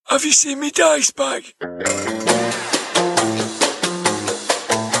Have you seen me dice bag? The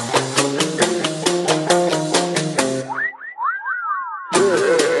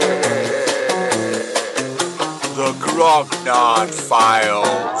Grognard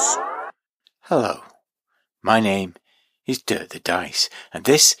Files. Hello, my name is Dirt the Dice, and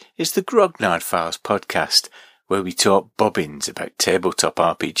this is the Grognard Files podcast, where we talk bobbins about tabletop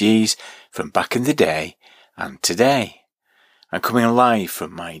RPGs from back in the day and today. I'm coming live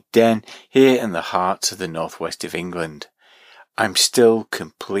from my den here in the heart of the northwest of England. I'm still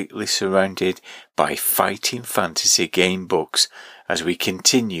completely surrounded by fighting fantasy game books as we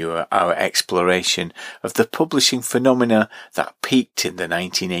continue our exploration of the publishing phenomena that peaked in the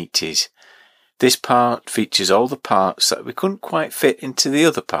 1980s. This part features all the parts that we couldn't quite fit into the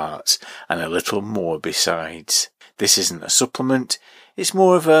other parts and a little more besides. This isn't a supplement, it's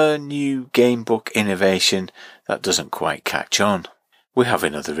more of a new game book innovation that doesn't quite catch on. We have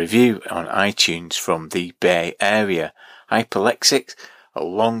another review on iTunes from the Bay Area. Hyperlexic, a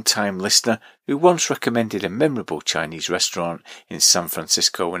long-time listener who once recommended a memorable Chinese restaurant in San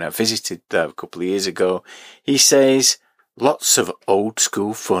Francisco when I visited there a couple of years ago. He says, "Lots of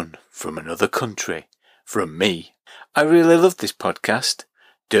old-school fun from another country. From me. I really love this podcast.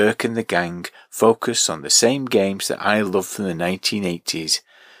 Dirk and the gang focus on the same games that I love from the 1980s.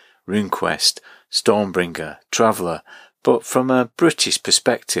 RuneQuest, Stormbringer, Traveller, but from a British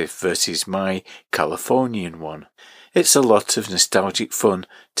perspective versus my Californian one. It's a lot of nostalgic fun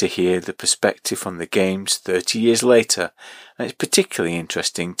to hear the perspective on the games 30 years later, and it's particularly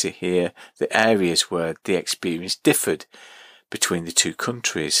interesting to hear the areas where the experience differed between the two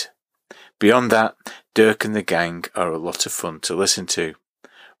countries. Beyond that, Dirk and the gang are a lot of fun to listen to.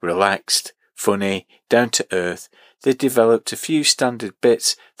 Relaxed, funny, down to earth, they developed a few standard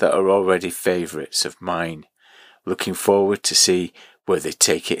bits that are already favourites of mine. Looking forward to see where they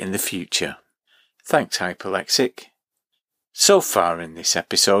take it in the future." Thanks, Hyperlexic. So far in this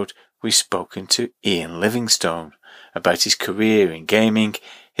episode, we've spoken to Ian Livingstone about his career in gaming,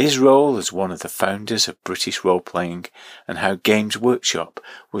 his role as one of the founders of British Role-Playing, and how Games Workshop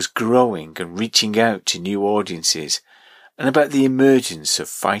was growing and reaching out to new audiences, and about the emergence of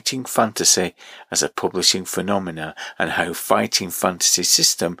fighting fantasy as a publishing phenomena and how Fighting Fantasy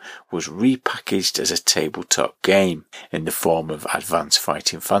System was repackaged as a tabletop game in the form of Advanced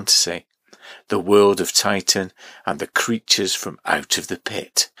Fighting Fantasy, the World of Titan, and the creatures from Out of the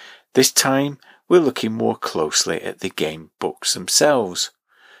Pit. This time, we're looking more closely at the game books themselves.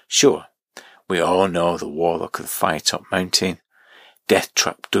 Sure, we all know the Warlock of the Firetop Mountain, Death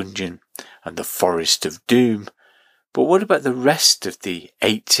Trap Dungeon, and the Forest of Doom, but what about the rest of the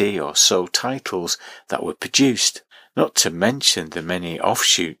 80 or so titles that were produced? Not to mention the many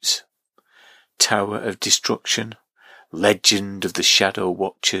offshoots. Tower of Destruction, Legend of the Shadow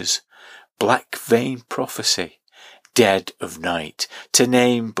Watchers, Black Vein Prophecy, Dead of Night, to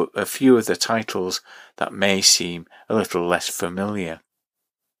name but a few of the titles that may seem a little less familiar.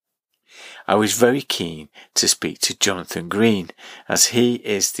 I was very keen to speak to Jonathan Green, as he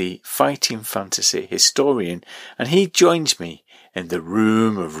is the fighting fantasy historian, and he joins me in the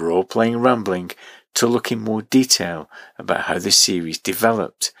room of role-playing rambling to look in more detail about how the series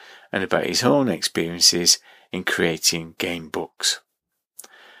developed and about his own experiences in creating game books.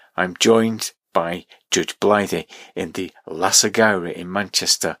 I'm joined by Judge Blythe in the Lasagowrie in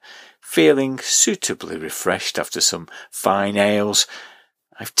Manchester, feeling suitably refreshed after some fine ales.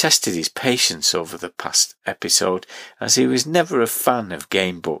 I've tested his patience over the past episode, as he was never a fan of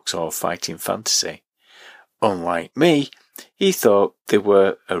game books or fighting fantasy. Unlike me, he thought they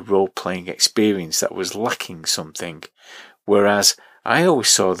were a role-playing experience that was lacking something, whereas I always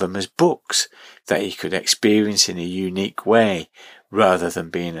saw them as books that he could experience in a unique way, rather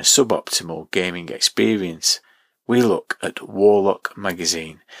than being a suboptimal gaming experience. We look at Warlock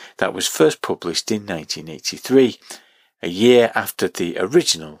magazine, that was first published in 1983, a year after the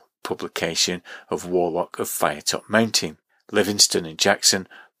original publication of Warlock of Firetop Mountain. Livingston and Jackson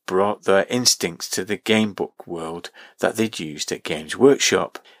brought their instincts to the game book world that they'd used at Games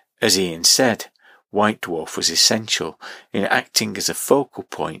Workshop. As Ian said, White Dwarf was essential in acting as a focal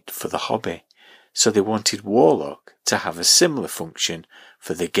point for the hobby, so they wanted Warlock to have a similar function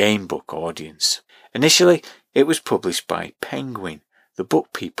for the game book audience. Initially, it was published by Penguin, the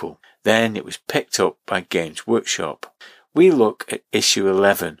book people. Then it was picked up by Games Workshop. We look at issue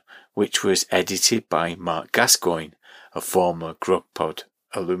 11, which was edited by Mark Gascoigne, a former GrogPod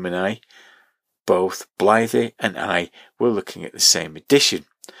alumni. Both Blythe and I were looking at the same edition,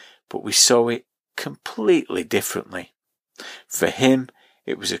 but we saw it completely differently. For him,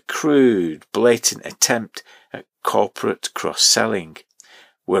 it was a crude, blatant attempt at corporate cross-selling,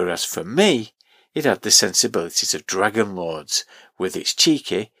 whereas for me, it had the sensibilities of Dragon Lords, with its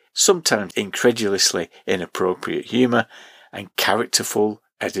cheeky, sometimes incredulously inappropriate humour, and characterful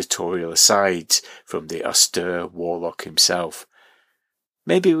editorial asides from the austere warlock himself.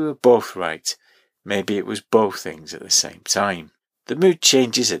 Maybe we were both right. Maybe it was both things at the same time. The mood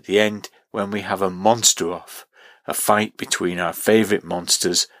changes at the end when we have a monster off, a fight between our favourite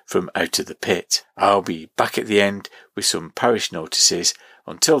monsters from Out of the Pit. I'll be back at the end with some parish notices.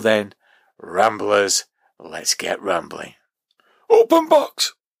 Until then, Ramblers, let's get rambling. Open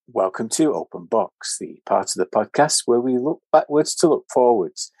box! Welcome to Open Box, the part of the podcast where we look backwards to look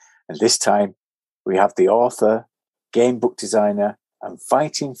forwards. And this time, we have the author, game book designer, and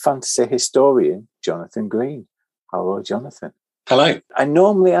fighting fantasy historian, Jonathan Green. Hello, Jonathan. Hello. I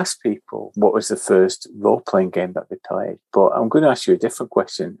normally ask people what was the first role-playing game that they played, but I'm going to ask you a different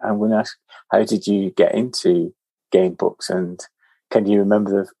question. I'm going to ask, how did you get into game books, and can you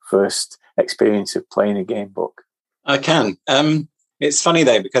remember the first experience of playing a game book? I can. It's funny,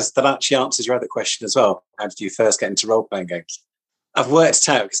 though, because that actually answers your other question as well. How did you first get into role-playing games? I've worked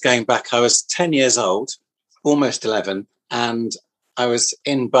out, because going back, I was 10 years old, almost 11, and I was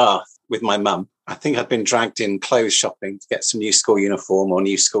in Bath with my mum. I think I'd been dragged in clothes shopping to get some new school uniform or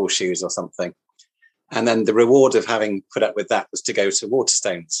new school shoes or something. And then the reward of having put up with that was to go to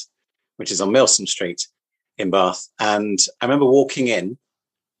Waterstones, which is on Milsom Street in Bath. And I remember walking in,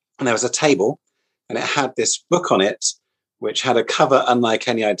 and there was a table, and it had this book on it, which had a cover unlike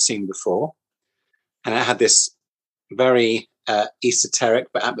any I'd seen before. And it had this very esoteric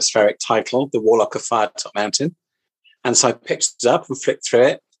but atmospheric title, The Warlock of Firetop Mountain. And so I picked it up and flicked through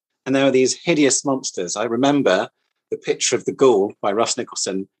it. And there were these hideous monsters. I remember the picture of the Ghoul by Russ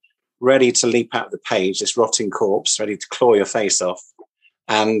Nicholson, ready to leap out of the page, this rotting corpse, ready to claw your face off.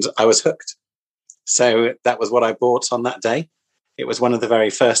 And I was hooked. So that was what I bought on that day. It was one of the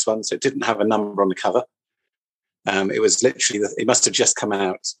very first ones. So it didn't have a number on the cover. It was literally, it must have just come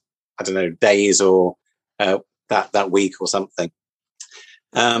out, I don't know, days or that week or something.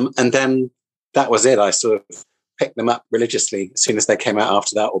 And then that was it. I sort of picked them up religiously as soon as they came out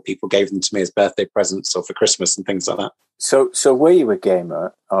after that, or people gave them to me as birthday presents or for Christmas and things like that. So were you a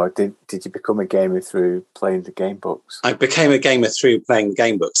gamer, or did you become a gamer through playing the game books? I became a gamer through playing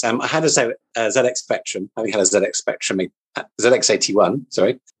game books. I had a ZX Spectrum. I think I had a ZX Spectrum, ZX81,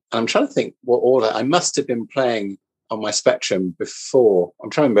 sorry. And I'm trying to think what order. I must have been playing on my Spectrum before. I'm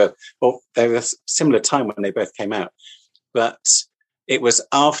trying to remember. Well, there was a similar time when they both came out. But it was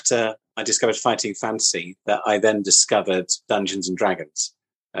after I discovered Fighting Fantasy that I then discovered Dungeons and Dragons.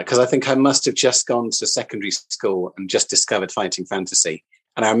 Because I think I must have just gone to secondary school and just discovered Fighting Fantasy.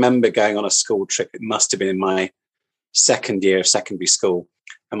 And I remember going on a school trip. It must have been in my second year of secondary school.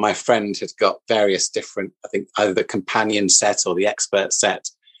 And my friend had got various different, I think either the companion set or the expert set,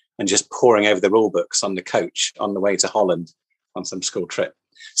 and just poring over the rule books on the coach on the way to Holland on some school trip.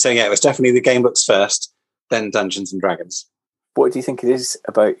 So yeah, it was definitely the game books first, then Dungeons and Dragons. What do you think it is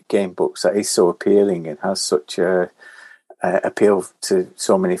about game books that is so appealing and has such a appeal to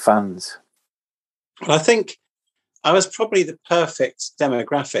so many fans? Well, I think I was probably the perfect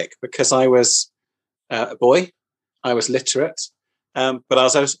demographic because I was a boy, I was literate, but I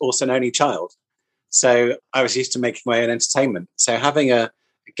was also an only child. So I was used to making my own entertainment. So having a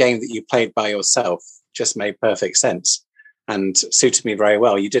game that you played by yourself just made perfect sense and suited me very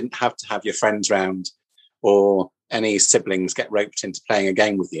well. You didn't have to have your friends round or any siblings get roped into playing a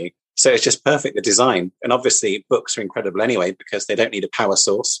game with you. So it's just perfect, the design. And obviously books are incredible anyway, because they don't need a power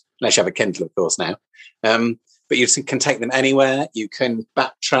source, unless you have a Kindle, of course, now. But you can take them anywhere. You can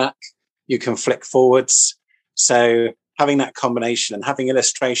backtrack. You can flick forwards. So having that combination and having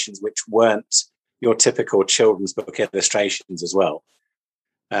illustrations which weren't your typical children's book illustrations as well,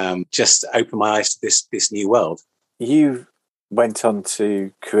 just opened my eyes to this new world. You went on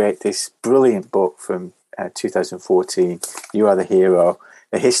to create this brilliant book from 2014, You Are the Hero,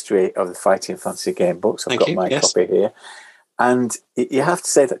 the history of the Fighting Fantasy game books. I've got my copy here. And you have to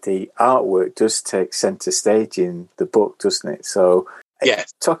say that the artwork does take centre stage in the book, doesn't it? So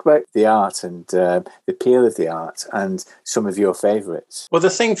talk about the art and the appeal of the art and some of your favourites. Well, the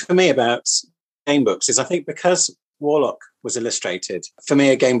thing for me about game books is I think because Warlock was illustrated, for me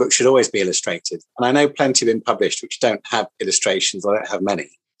a game book should always be illustrated. And I know plenty have been published which don't have illustrations. I don't have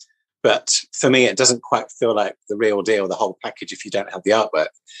many. But for me, it doesn't quite feel like the real deal, the whole package, if you don't have the artwork.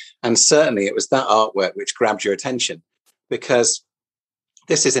 And certainly it was that artwork which grabbed your attention, because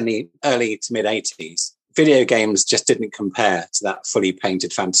this is in the early to mid 80s. Video games just didn't compare to that fully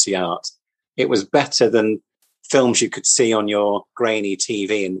painted fantasy art. It was better than films you could see on your grainy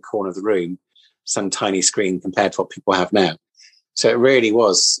TV in the corner of the room, some tiny screen compared to what people have now. So it really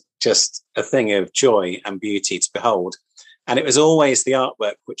was just a thing of joy and beauty to behold. And it was always the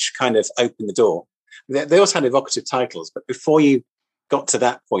artwork which kind of opened the door. They also had evocative titles, but before you got to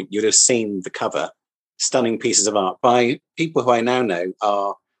that point, you'd have seen the cover, stunning pieces of art by people who I now know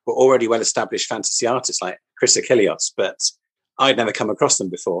were already well-established fantasy artists like Chris Achilleos, but I'd never come across them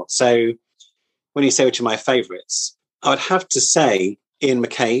before. So when you say which are my favourites, I would have to say Ian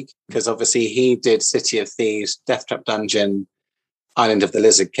McCaig, because obviously he did City of Thieves, Death Trap Dungeon, Island of the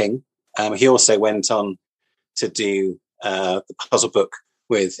Lizard King. He also went on to do the puzzle book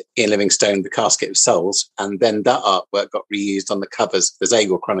with Ian Livingstone, The Casket of Souls, and then that artwork got reused on the covers of the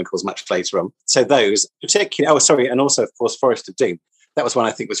Zagor Chronicles much later on. So those particularly, and also, of course, Forest of Doom. That was one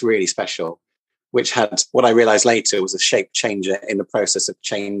I think was really special, which had what I realised later was a shape changer in the process of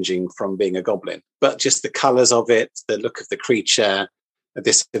changing from being a goblin. But just the colours of it, the look of the creature,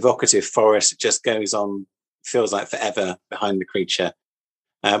 this evocative forest, it just goes on, feels like forever behind the creature.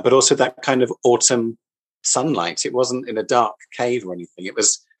 But also that kind of autumn sunlight. It wasn't in a dark cave or anything. It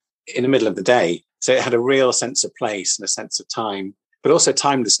was in the middle of the day. So it had a real sense of place and a sense of time, but also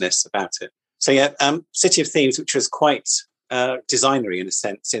timelessness about it. So yeah, City of Thieves, which was quite designery in a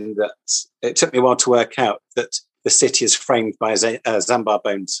sense, in that it took me a while to work out that the city is framed by Zambar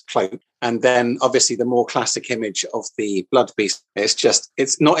Bone's cloak. And then obviously the more classic image of the blood beast,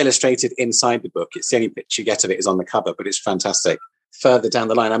 it's not illustrated inside the book. It's the only picture you get of it is on the cover, but it's fantastic. Further down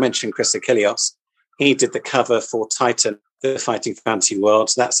the line, I mentioned Chris Achilleos. He did the cover for Titan, the Fighting Fantasy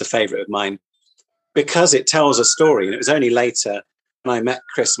World. So that's a favourite of mine because it tells a story. And it was only later when I met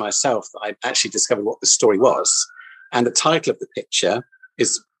Chris myself that I actually discovered what the story was. And the title of the picture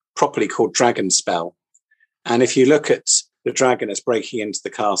is properly called Dragon Spell. And if you look at the dragon that's breaking into the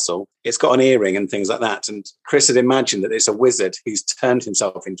castle, it's got an earring and things like that. And Chris had imagined that it's a wizard who's turned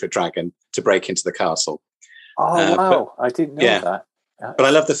himself into a dragon to break into the castle. Oh, wow. I didn't know that. But I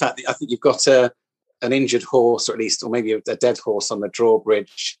love the fact that I think you've got an injured horse, or at least, or maybe a dead horse on the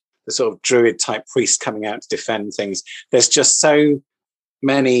drawbridge, the sort of druid type priest coming out to defend things. There's just so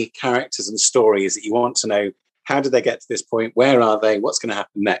many characters and stories that you want to know, how did they get to this point? Where are they? What's going to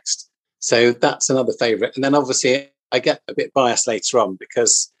happen next? So that's another favourite. And then obviously I get a bit biased later on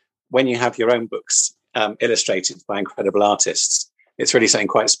because when you have your own books illustrated by incredible artists, it's really something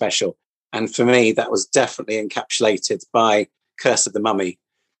quite special. And for me, that was definitely encapsulated by Curse of the Mummy,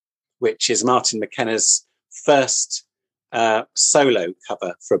 which is Martin McKenna's first solo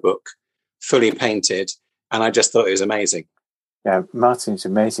cover for a book, fully painted. And I just thought it was amazing. Yeah, Martin's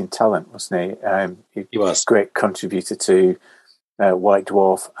amazing talent, wasn't he? He was. A great contributor to White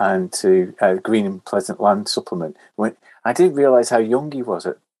Dwarf and to Green and Pleasant Land supplement. I didn't realise how young he was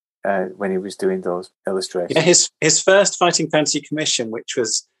when he was doing those illustrations. Yeah, his first Fighting Fantasy commission, which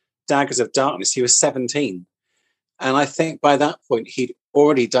was Daggers of Darkness, he was 17. And I think by that point, he'd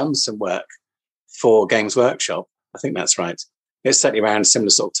already done some work for Games Workshop. I think that's right. It's certainly around a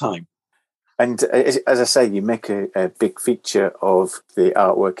similar sort of time. And as I say, you make a big feature of the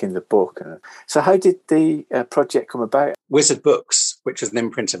artwork in the book. So how did the project come about? Wizard Books, which was an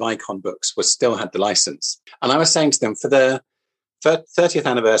imprint of Icon Books, still had the license. And I was saying to them, for the 30th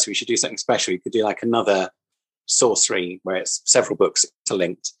anniversary, we should do something special. You could do like another sorcery where it's several books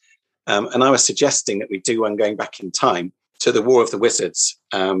interlinked. And I was suggesting that we do one going back in time to the War of the Wizards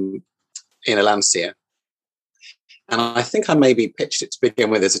in Elancia. And I think I maybe pitched it to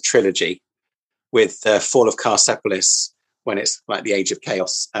begin with as a trilogy, with Fall of Carsepolis when it's like the Age of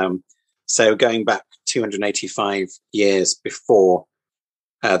Chaos. So going back 285 years before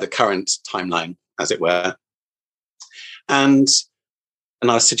the current timeline, as it were. And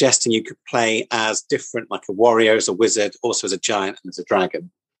I was suggesting you could play as different, like a warrior, as a wizard, also as a giant and as a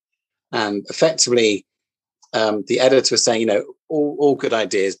dragon. And effectively, the editor was saying, all good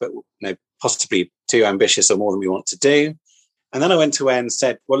ideas, but possibly too ambitious or more than we want to do. And then I went away and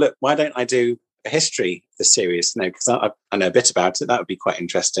said, well, look, why don't I do a history of the series? Because I know a bit about it. That would be quite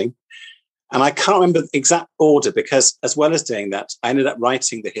interesting. And I can't remember the exact order because as well as doing that, I ended up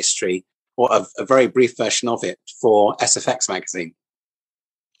writing the history or a very brief version of it for SFX magazine.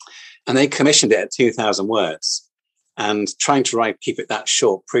 And they commissioned it at 2,000 words. And trying to keep it that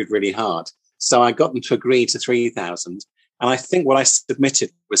short proved really hard. So I got them to agree to 3,000. And I think what I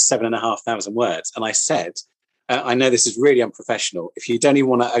submitted was 7,500 words. And I said, I know this is really unprofessional. If you don't even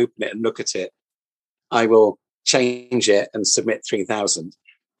want to open it and look at it, I will change it and submit 3,000.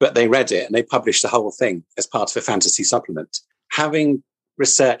 But they read it and they published the whole thing as part of a fantasy supplement. Having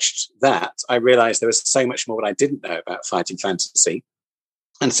researched that, I realized there was so much more that I didn't know about fighting fantasy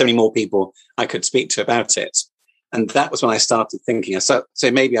and so many more people I could speak to about it. And that was when I started thinking. So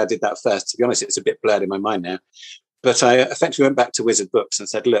maybe I did that first. To be honest, it's a bit blurred in my mind now. But I effectively went back to Wizard Books and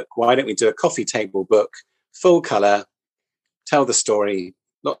said, look, why don't we do a coffee table book, full colour, tell the story,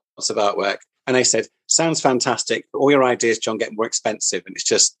 lots of artwork. And they said, sounds fantastic, but all your ideas, John, get more expensive. And it's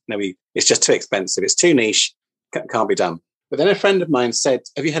just too expensive. It's too niche, can't be done. But then a friend of mine said,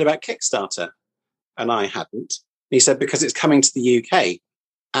 have you heard about Kickstarter? And I hadn't. He said, because it's coming to the UK.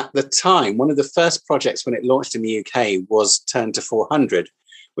 At the time, one of the first projects when it launched in the UK was Turn to 400,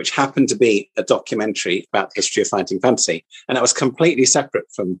 which happened to be a documentary about the history of fighting fantasy. And that was completely separate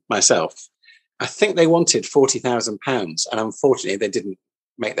from myself. I think they wanted £40,000, and unfortunately, they didn't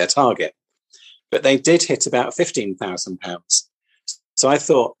make their target. But they did hit about £15,000. So I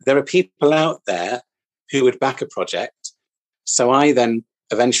thought, there are people out there who would back a project. So I then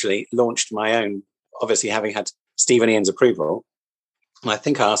eventually launched my own, obviously having had Steve and Ian's approval. And I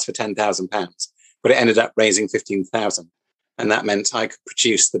think I asked for £10,000, but it ended up raising 15,000. And that meant I could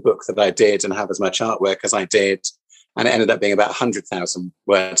produce the book that I did and have as much artwork as I did. And it ended up being about 100,000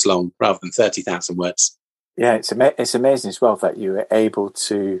 words long rather than 30,000 words. Yeah, it's amazing as well that you were able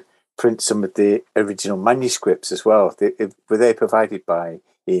to print some of the original manuscripts as well. Were they provided by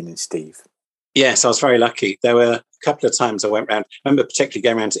Ian and Steve? Yes, I was very lucky. There were a couple of times I went around. I remember particularly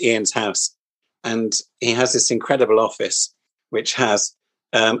going around to Ian's house, and he has this incredible office which has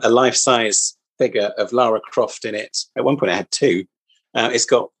a life-size figure of Lara Croft in it. At one point, I had two. It's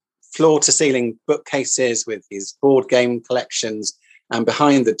got floor-to-ceiling bookcases with his board game collections, and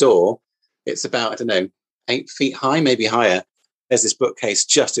behind the door, it's about 8 feet high, maybe higher. There's this bookcase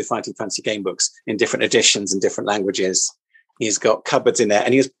just with Fighting Fantasy game books in different editions and different languages. He's got cupboards in there,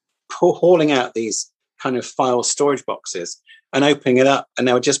 and he was hauling out these kind of file storage boxes and opening it up, and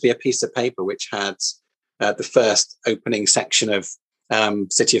there would just be a piece of paper which had the first opening section of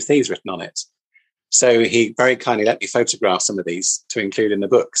City of Thieves written on it. So he very kindly let me photograph some of these to include in the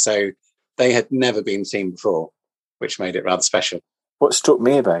book. So they had never been seen before, which made it rather special. What struck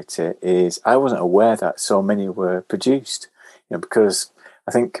me about it is I wasn't aware that so many were produced, because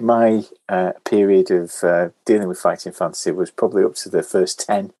I think my period of dealing with Fighting Fantasy was probably up to the first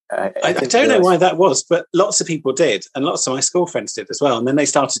 10. I don't know why that was, but lots of people did, and lots of my school friends did as well. And then they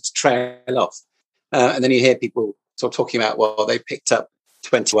started to trail off. And then you hear people sort of talking about, well, they picked up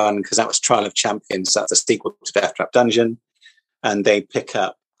 21 because that was Trial of Champions. That's a sequel to Death Trap Dungeon. And they pick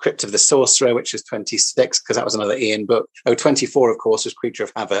up Crypt of the Sorcerer, which was 26 because that was another Ian book. 24, of course, was Creature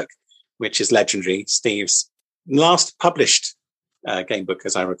of Havoc, which is legendary. Steve's last published game book,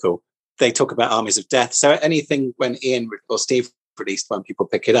 as I recall. They talk about Armies of Death. So anything when Ian or Steve released one, people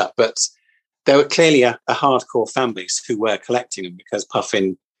pick it up. But there were clearly a hardcore fan base who were collecting them because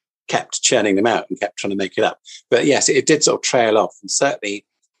Puffin kept churning them out and kept trying to make it up. But yes, it did sort of trail off. And certainly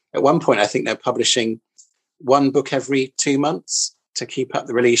at one point, I think they're publishing one book every 2 months to keep up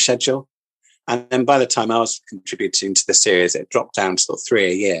the release schedule. And then by the time I was contributing to the series, it dropped down to sort of 3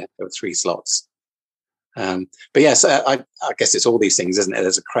 a year. There were 3 slots. But yes, I guess it's all these things, isn't it?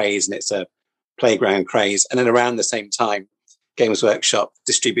 There's a craze and it's a playground craze. And then around the same time, Games Workshop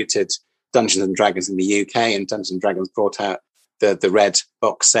distributed Dungeons and Dragons in the UK, and Dungeons and Dragons brought out the red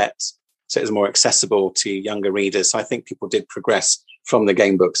box set, so it was more accessible to younger readers. So I think people did progress from the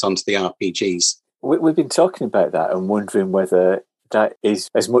game books onto the RPGs. We've been talking about that and wondering whether that is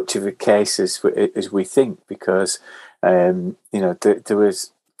as much of a case as we think, because there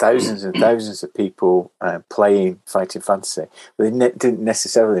was thousands and thousands of people playing Fighting Fantasy, but they didn't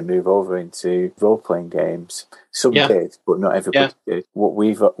necessarily move over into role-playing games. Some did, but not everybody did. What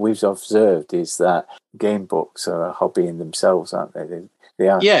we've observed is that game books are a hobby in themselves, aren't they? They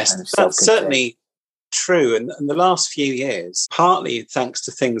are. Yes, kind of that's certainly true. And the last few years, partly thanks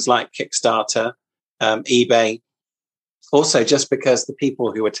to things like Kickstarter, eBay, also just because the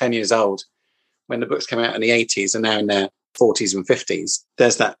people who were 10 years old when the books came out in the 80s are now in their 40s and 50s.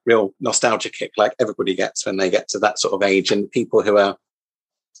 There's that real nostalgia kick like everybody gets when they get to that sort of age, and people who are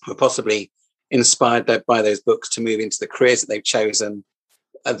possibly inspired by those books to move into the careers that they've chosen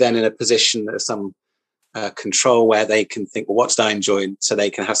are then in a position of some control where they can think, well, what did I enjoy? So they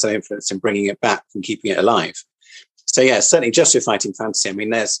can have some influence in bringing it back and keeping it alive. So yeah, certainly just with Fighting Fantasy, I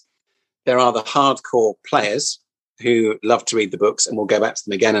mean, there are the hardcore players who love to read the books and will go back to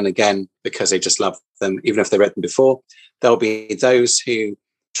them again and again because they just love them, even if they read them before. There'll be those who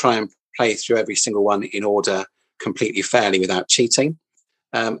try and play through every single one in order completely fairly without cheating.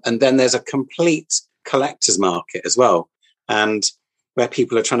 And then there's a complete collector's market as well, and where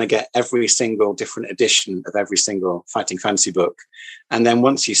people are trying to get every single different edition of every single Fighting Fantasy book. And then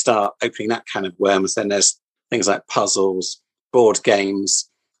once you start opening that can of worms, then there's things like puzzles, board games,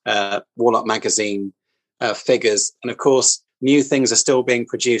 Warlock magazine, figures. And of course, new things are still being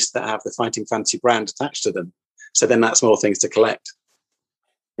produced that have the Fighting Fantasy brand attached to them. So then that's more things to collect.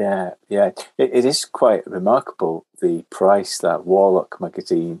 Yeah. It is quite remarkable, the price that Warlock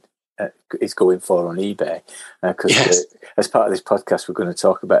magazine is going for on eBay. Because as part of this podcast, we're going to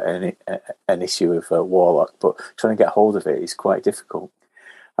talk about an issue of Warlock, but trying to get hold of it is quite difficult.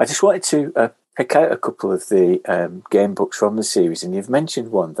 I just wanted to pick out a couple of the game books from the series, and you've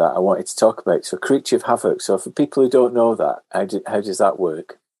mentioned one that I wanted to talk about. So, Creature of Havoc. So, for people who don't know that, how does that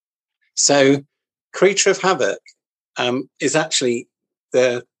work? So, Creature of Havoc is actually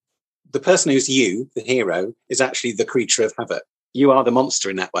the person who's you, the hero, is actually the creature of havoc. You are the monster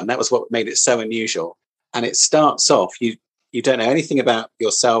in that one. That was what made it so unusual. And it starts off, you don't know anything about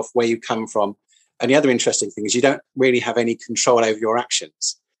yourself, where you come from. And the other interesting thing is you don't really have any control over your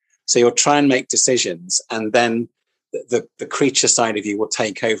actions. So you'll try and make decisions, and then the creature side of you will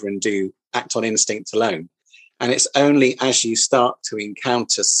take over and act on instinct alone. And it's only as you start to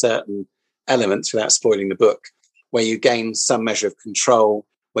encounter certain elements, without spoiling the book, where you gain some measure of control,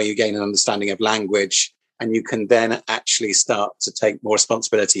 where you gain an understanding of language, and you can then actually start to take more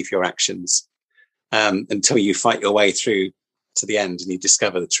responsibility for your actions until you fight your way through to the end and you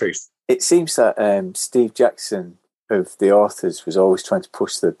discover the truth. It seems that Steve Jackson, of the authors, was always trying to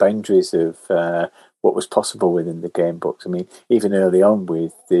push the boundaries of what was possible within the game books. I mean, even early on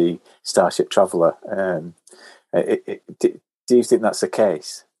with the Starship Traveller, do you think that's the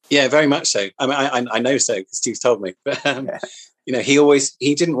case? Yeah, very much so. I mean, I know so because Steve's told me. But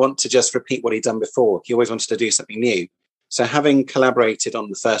he didn't want to just repeat what he'd done before. He always wanted to do something new. So, having collaborated on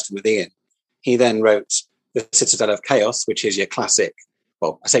the first one with Ian, he then wrote The Citadel of Chaos, which is your classic.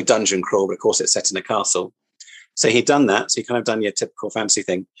 Well, I say dungeon crawl, but of course it's set in a castle. So he'd done that. So he kind of done your typical fantasy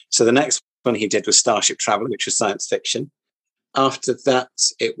thing. So the next one he did was Starship Traveller, which was science fiction. After that,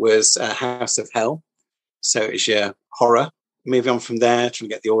 it was House of Hell. So it was your horror. Moving on from there, trying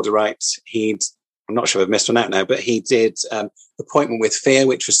to get the order right, I'm not sure I've missed one out now, but he did Appointment with Fear,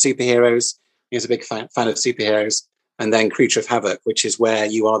 which was superheroes. He was a big fan of superheroes. And then Creature of Havoc, which is where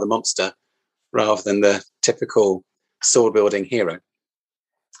you are the monster rather than the typical sword-wielding hero.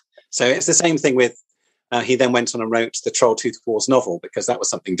 So it's the same thing with, he then went on and wrote the Trolltooth Wars novel, because that was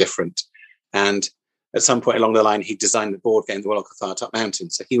something different. And at some point along the line, he designed the board game, The Warlock of Firetop Mountain.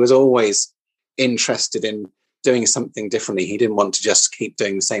 So he was always interested in doing something differently. He didn't want to just keep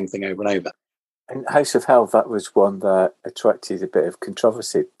doing the same thing over and over. And House of Hell, that was one that attracted a bit of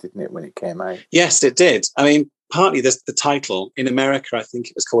controversy, didn't it, when it came out? Yes, it did. I mean, partly the title. In America, I think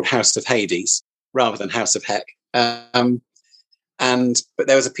it was called House of Hades rather than House of Heck. But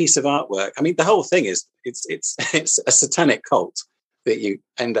there was a piece of artwork. I mean, the whole thing is it's a satanic cult that you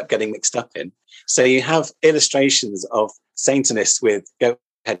end up getting mixed up in. So you have illustrations of Satanists with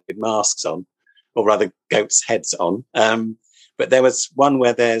goat-headed masks on, or rather goats' heads on. But there was one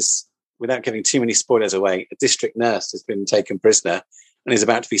where there's, without giving too many spoilers away, a district nurse has been taken prisoner and is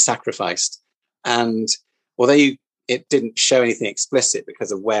about to be sacrificed. And although it didn't show anything explicit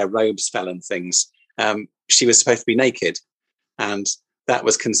because of where robes fell and things, she was supposed to be naked. And that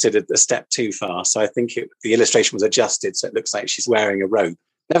was considered a step too far. So I think the illustration was adjusted so it looks like she's wearing a robe.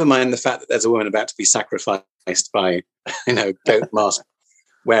 Never mind the fact that there's a woman about to be sacrificed by, goat mask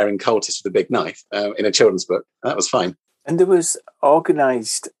wearing cultist with a big knife in a children's book. That was fine. And there was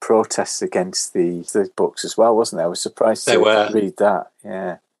organised protests against the books as well, wasn't there? I was surprised to read that.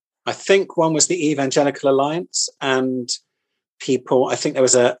 Yeah, I think one was the Evangelical Alliance, and I think there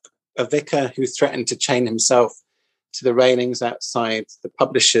was a vicar who threatened to chain himself to the railings outside the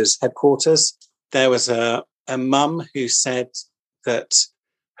publisher's headquarters. There was a mum who said that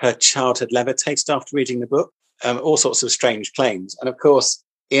her child had levitated after reading the book. All sorts of strange claims. And of course,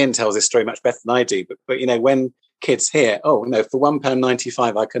 Ian tells this story much better than I do. But when kids hear, for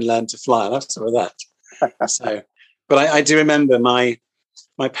 £1.95 I can learn to fly, I'll have some of that. So, but I do remember my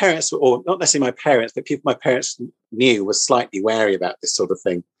parents, or not necessarily my parents, but people my parents knew were slightly wary about this sort of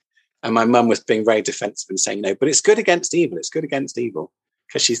thing. And my mum was being very defensive and saying, but it's good against evil. It's good against evil.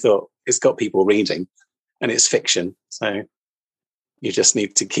 Because she thought it's got people reading and it's fiction. So you just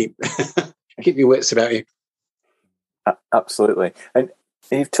need to keep your wits about you. Absolutely. And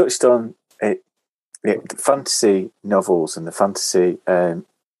you've touched on it, the fantasy novels and the fantasy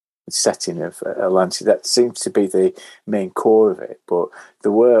setting of Atlantis. That seems to be the main core of it. But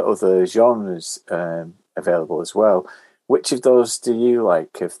there were other genres available as well. Which of those do you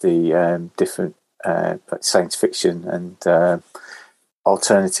like, of the different like science fiction and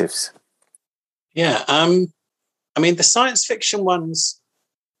alternatives? Yeah, I mean, the science fiction ones,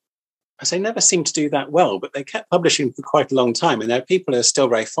 they never seem to do that well, but they kept publishing for quite a long time, and there are people who are still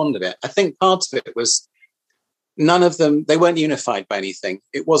very fond of it. I think part of it was none of them, they weren't unified by anything.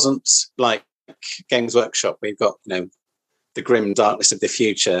 It wasn't like Games Workshop, we've got, the grim darkness of the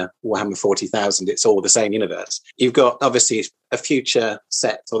future, Warhammer 40,000, it's all the same universe. You've got, obviously, a future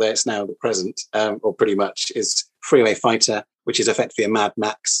set, although it's now the present, or pretty much, is Freeway Fighter, which is effectively a Mad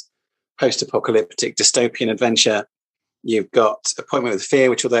Max post-apocalyptic dystopian adventure. You've got Appointment with Fear,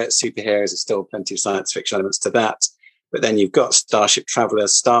 which, although it's superheroes, there's still plenty of science fiction elements to that. But then you've got Starship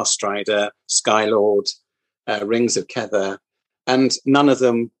Travelers, Star Strider, Skylord, Rings of Kether, and none of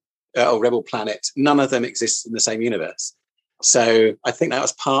them, or Rebel Planet, none of them exist in the same universe. So I think that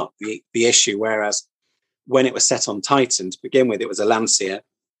was part of the issue, whereas when it was set on Titan, to begin with, it was a Lancia.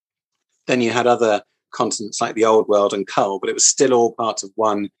 Then you had other continents like the Old World and Kull, but it was still all part of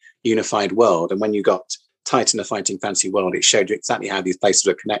one unified world. And when you got Titan, a Fighting Fantasy world, it showed you exactly how these places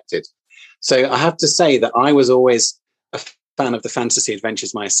were connected. So I have to say that I was always a fan of the fantasy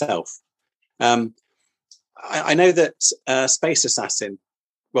adventures myself. I know that Space Assassin,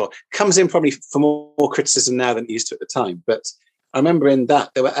 comes in probably for more criticism now than it used to at the time. But I remember in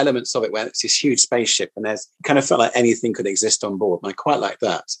that there were elements of it where it's this huge spaceship and it kind of felt like anything could exist on board. And I quite like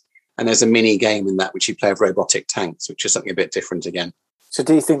that. And there's a mini game in that which you play with robotic tanks, which is something a bit different again. So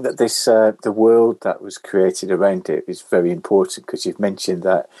do you think that this the world that was created around it is very important? Because you've mentioned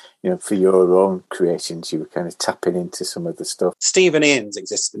that, for your own creations, you were kind of tapping into some of the stuff. Stephen Ians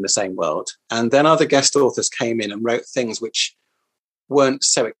existed in the same world. And then other guest authors came in and wrote things which weren't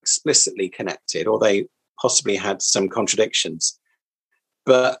so explicitly connected, or they possibly had some contradictions.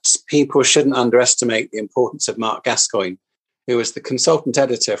 But people shouldn't underestimate the importance of Mark Gascoigne, who was the consultant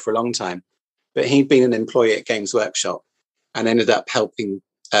editor for a long time. But he'd been an employee at Games Workshop and ended up helping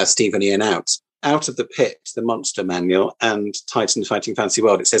Stephen Ian out. Out of the Pit, the Monster Manual, and Titan Fighting Fantasy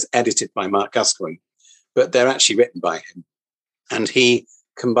World, it says edited by Mark Gascoigne, but they're actually written by him. And he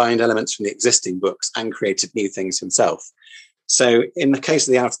combined elements from the existing books and created new things himself. So in the case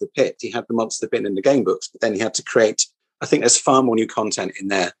of the Out of the Pit, he had the Monster Bin in the game books, but then he had to create, I think there's far more new content in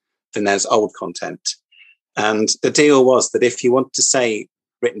there than there's old content. And the deal was that if you wanted to say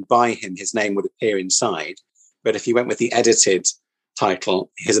written by him, his name would appear inside. But if you went with the edited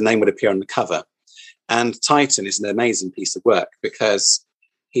title, his name would appear on the cover. And Titan is an amazing piece of work because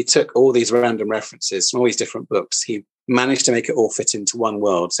he took all these random references from all these different books. He managed to make it all fit into one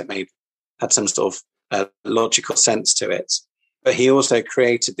world. So it had some sort of logical sense to it. But he also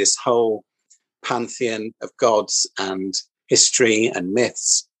created this whole pantheon of gods and history and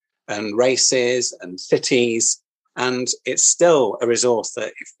myths and races and cities. And it's still a resource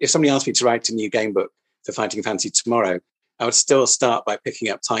that if somebody asked me to write a new game book for Fighting Fantasy tomorrow, I would still start by picking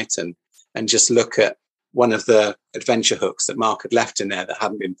up Titan and just look at one of the adventure hooks that Mark had left in there that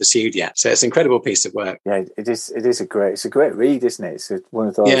hadn't been pursued yet. So it's an incredible piece of work. Yeah, it's a great read, isn't it? It's one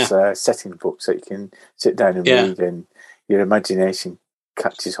of those setting books that you can sit down and read, and your imagination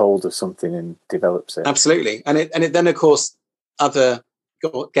catches hold of something and develops it. Absolutely. And it then, of course, other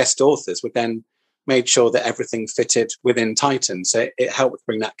guest authors would then made sure that everything fitted within Titan. So it helped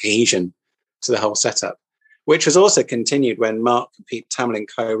bring that cohesion to the whole setup, which was also continued when Mark and Pete Tamlin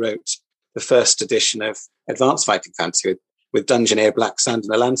co-wrote the first edition of Advanced Fighting Fantasy with Dungeoneer, Black Sand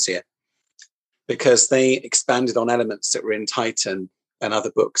and Alancia, because they expanded on elements that were in Titan and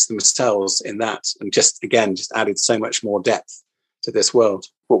other books themselves in that, and just added so much more depth to this world.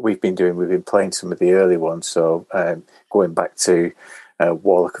 What we've been doing, we've been playing some of the early ones, so going back to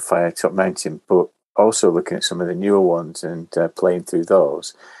Warlock of Fire, Top Mountain, but also looking at some of the newer ones and playing through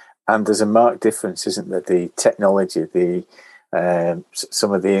those. And there's a marked difference, isn't there? The technology,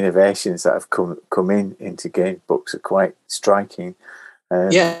 some of the innovations that have come into game books are quite striking.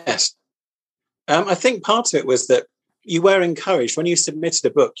 Yes. I think part of it was that you were encouraged. When you submitted a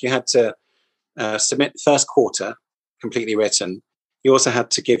book, you had to submit the first quarter completely written. You also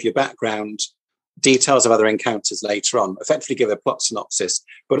had to give your background, details of other encounters later on, effectively give a plot synopsis,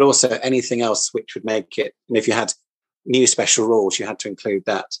 but also anything else which would make it, and if you had new special rules, you had to include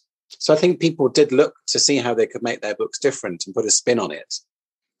that. So I think people did look to see how they could make their books different and put a spin on it.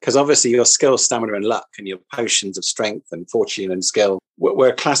 Because obviously your skill, stamina and luck and your potions of strength and fortune and skill were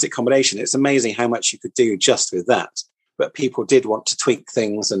a classic combination. It's amazing how much you could do just with that. But people did want to tweak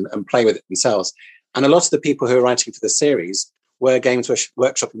things and play with it themselves. And a lot of the people who were writing for the series were Games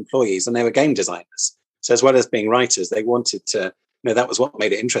Workshop employees and they were game designers. So as well as being writers, they wanted to, that was what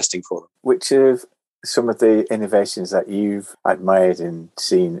made it interesting for them. Which of some of the innovations that you've admired and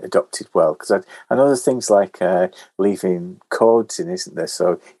seen adopted well? Because I know there's things like leaving codes in, isn't there?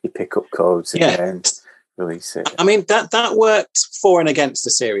 So you pick up codes and then release it. I mean, that worked for and against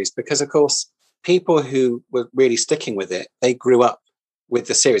the series because, of course, people who were really sticking with it, they grew up with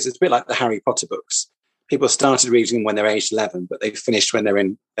the series. It's a bit like the Harry Potter books. people started reading them when they're aged 11, but they finished when they're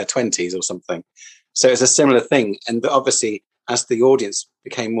in their 20s or something. So it's a similar thing. And obviously, as the audience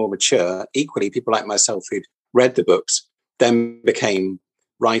became more mature, equally, people like myself who'd read the books then became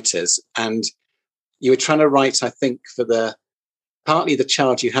writers. And you were trying to write, I think, for partly the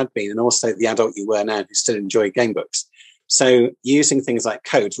child you had been and also the adult you were now who still enjoy game books. So using things like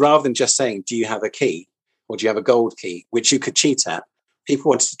codes, rather than just saying, do you have a key or do you have a gold key, which you could cheat at, people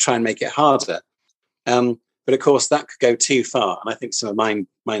wanted to try and make it harder. But of course, that could go too far. And I think some of mine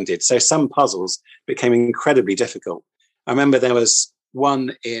did. So some puzzles became incredibly difficult. I remember there was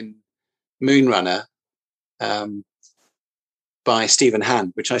one in Moonrunner by Stephen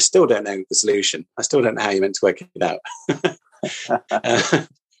Hand, which I still don't know the solution. I still don't know how you meant to work it out.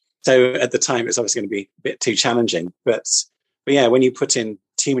 So at the time, it's obviously going to be a bit too challenging. But yeah, when you put in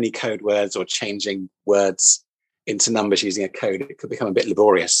too many code words or changing words into numbers using a code, it could become a bit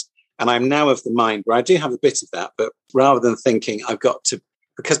laborious. And I'm now of the mind where I do have a bit of that, but rather than thinking I've got to,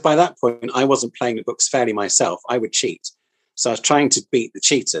 because by that point, I wasn't playing the books fairly myself, I would cheat. So I was trying to beat the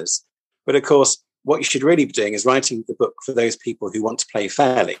cheaters. But of course, what you should really be doing is writing the book for those people who want to play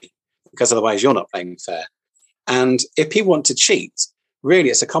fairly, because otherwise you're not playing fair. And if people want to cheat, really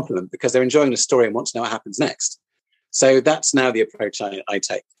it's a compliment because they're enjoying the story and want to know what happens next. So that's now the approach I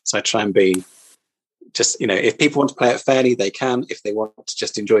take. So I try and be just, if people want to play it fairly, they can. If they want to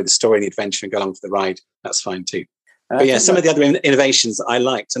just enjoy the story and the adventure and go along for the ride, that's fine too. But yeah, some of the other innovations I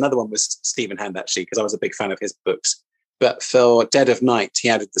liked. Another one was Stephen Hand, actually, because I was a big fan of his books. But for Dead of Night, he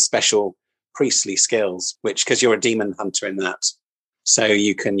added the special priestly skills, which, because you're a demon hunter in that, so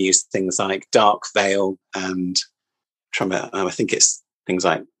you can use things like Dark Veil and I think it's things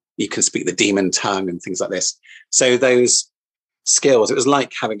like you can speak the demon tongue and things like this. So those skills, it was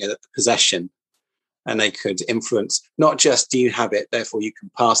like having a possession. And they could influence, not just do you have it, therefore you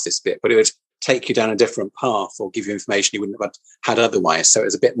can pass this bit, but it would take you down a different path or give you information you wouldn't have had otherwise. So it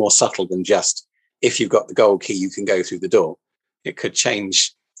was a bit more subtle than just, if you've got the gold key, you can go through the door. It could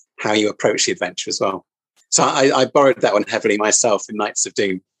change how you approach the adventure as well. So I borrowed that one heavily myself in Knights of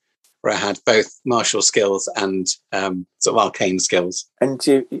Doom, where I had both martial skills and sort of arcane skills. And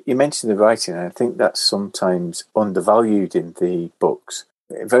you mentioned the writing, and I think that's sometimes undervalued in the books.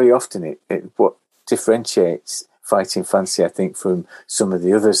 Very often what differentiates Fighting Fantasy, I think, from some of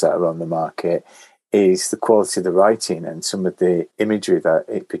the others that are on the market is the quality of the writing and some of the imagery that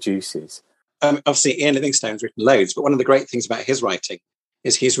it produces. Obviously, Ian Livingstone's written loads, but one of the great things about his writing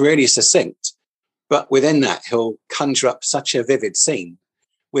is he's really succinct. But within that, he'll conjure up such a vivid scene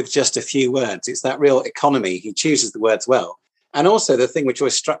with just a few words. It's that real economy. He chooses the words well. And also the thing which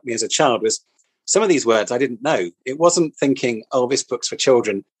always struck me as a child was some of these words I didn't know. It wasn't thinking, oh, this book's for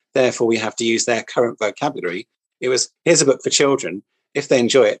children, therefore we have to use their current vocabulary. It was, here's a book for children. If they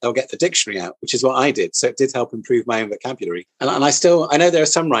enjoy it, they'll get the dictionary out, which is what I did. So it did help improve my own vocabulary. And I know there are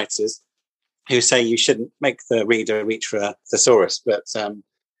some writers who say you shouldn't make the reader reach for a thesaurus, but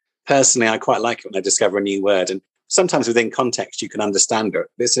personally, I quite like it when I discover a new word. And sometimes within context, you can understand it.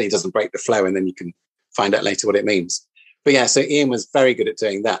 This certainly doesn't break the flow, and then you can find out later what it means. But yeah, so Ian was very good at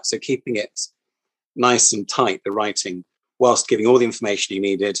doing that. So keeping it nice and tight, the writing, whilst giving all the information you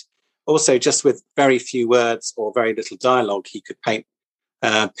needed. Also, just with very few words or very little dialogue, he could paint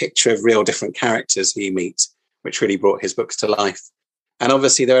a picture of real different characters who you meet, which really brought his books to life. And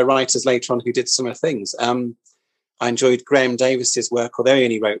obviously, there are writers later on who did similar things. I enjoyed Graham Davis's work, although he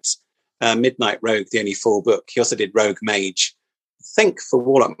only wrote Midnight Rogue, the only full book. He also did Rogue Mage, I think for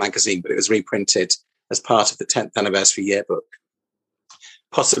Warlock magazine, but it was reprinted as part of the 10th anniversary yearbook,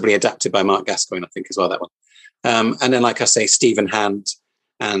 possibly adapted by Mark Gascoigne, I think, as well, that one. And then, like I say, Stephen Hand,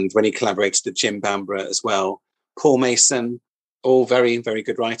 and when he collaborated with Jim Bambara as well, Paul Mason, all very, very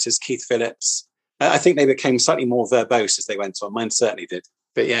good writers, Keith Phillips. I think they became slightly more verbose as they went on. Mine certainly did.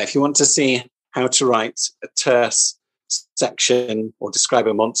 But yeah, if you want to see how to write a terse section or describe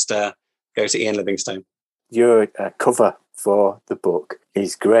a monster, go to Ian Livingstone. Your cover for the book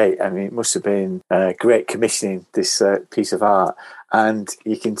is great. I mean, it must have been great commissioning this piece of art. And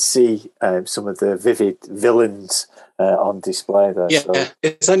you can see some of the vivid villains on display there. Yeah, so.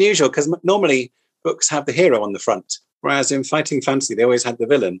 It's unusual because normally books have the hero on the front, whereas in Fighting Fantasy, they always had the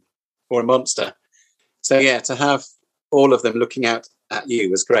villain or a monster. So yeah, to have all of them looking out at you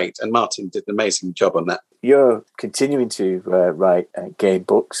was great. And Martin did an amazing job on that. You're continuing to write game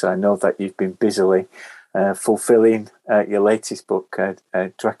books. I know that you've been busily fulfilling your latest book,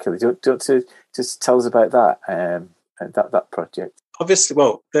 Dracula. Do you want to just tell us about that, that project? Obviously,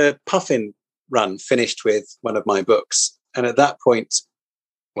 well, the Puffin run finished with one of my books. And at that point,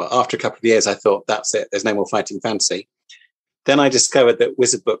 well, after a couple of years, I thought, that's it. There's no more Fighting Fantasy. Then I discovered that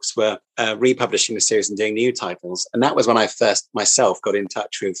Wizard Books were republishing the series and doing new titles. And that was when I first myself got in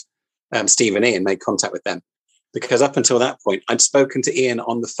touch with Steve and Ian, made contact with them. Because up until that point, I'd spoken to Ian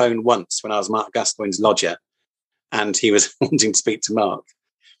on the phone once when I was Mark Gascoigne's lodger, and he was wanting to speak to Mark.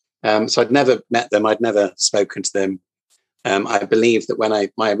 So I'd never met them. I'd never spoken to them. I believe that when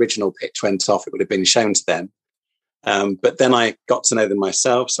my original pitch went off, it would have been shown to them. But then I got to know them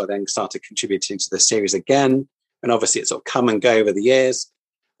myself. So I then started contributing to the series again. And obviously it's sort of come and go over the years.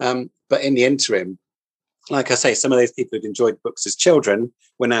 But in the interim, like I say, some of those people who'd enjoyed books as children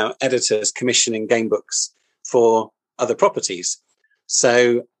were now editors commissioning game books for other properties.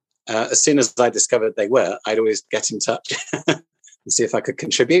 So as soon as I discovered they were, I'd always get in touch and see if I could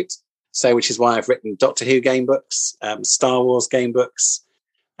contribute. So, which is why I've written Doctor Who game books, Star Wars game books.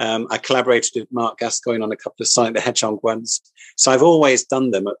 I collaborated with Mark Gascoigne on a couple of Sonic the Hedgehog ones. So I've always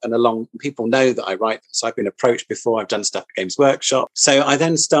done them, and people know that I write them. So I've been approached before. I've done stuff at Games Workshop. So I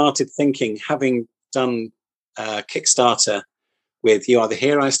then started thinking, having done Kickstarter with You Are the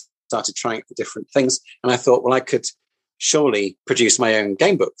Hero, I started trying the different things. And I thought, well, I could surely produce my own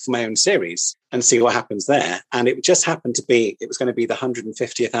game book for my own series and see what happens there. And it just happened to be, it was going to be the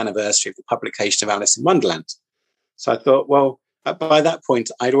 150th anniversary of the publication of Alice in Wonderland. So I thought, well, by that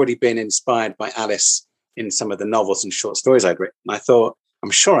point, I'd already been inspired by Alice in some of the novels and short stories I'd written. I thought,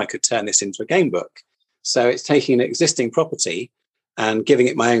 I'm sure I could turn this into a game book. So it's taking an existing property and giving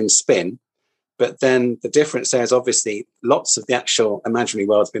it my own spin. But then the difference there is obviously lots of the actual imaginary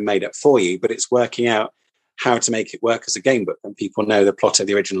world's been made up for you, but it's working out how to make it work as a game book when people know the plot of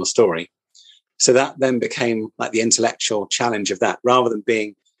the original story. So that then became like the intellectual challenge of that. Rather than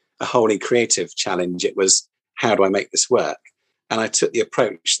being a wholly creative challenge, it was, how do I make this work? And I took the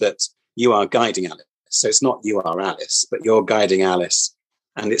approach that you are guiding Alice. So it's not you are Alice, but you're guiding Alice.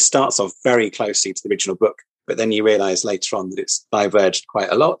 And it starts off very closely to the original book, but then you realize later on that it's diverged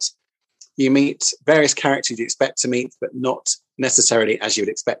quite a lot. You meet various characters you expect to meet, but not necessarily as you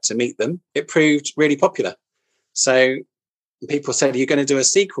would expect to meet them. It proved really popular. So people said, are you going to do a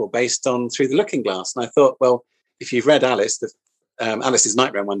sequel based on Through the Looking Glass? And I thought, well, if you've read Alice, Alice's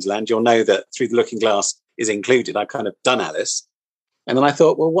Nightmare in Wonderland, you'll know that Through the Looking Glass is included. I've kind of done Alice. And then I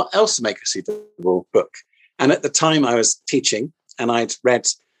thought, well, what else would make a suitable book? And at the time I was teaching and I'd read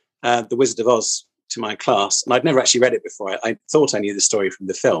The Wizard of Oz to my class, and I'd never actually read it before. I thought I knew the story from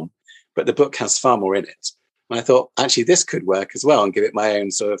the film, but the book has far more in it. And I thought, actually, this could work as well and give it my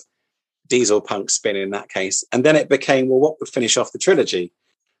own sort of diesel punk spin in that case. And then it became, well, what would finish off the trilogy?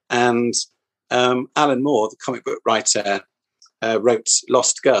 And Alan Moore, the comic book writer, wrote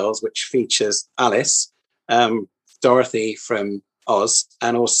Lost Girls, which features Alice, Dorothy from Oz,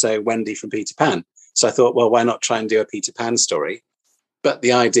 and also Wendy from Peter Pan. So I thought, well, why not try and do a Peter Pan story? But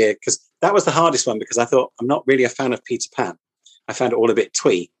the idea, because that was the hardest one, because I thought, I'm not really a fan of Peter Pan. I found it all a bit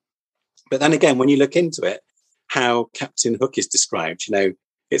twee. But then again, when you look into it, how Captain Hook is described, you know,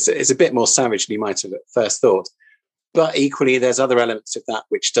 it's a bit more savage than you might have at first thought. But equally, there's other elements of that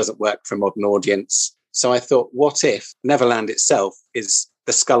which doesn't work for a modern audience. So I thought, what if Neverland itself is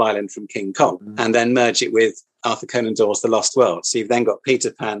the Skull Island from King Kong, and then merge it with Arthur Conan Doyle's The Lost World? So you've then got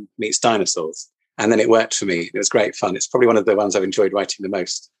Peter Pan meets dinosaurs. And then it worked for me. It was great fun. It's probably one of the ones I've enjoyed writing the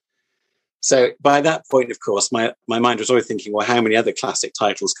most. So by that point, of course, my mind was always thinking, well, how many other classic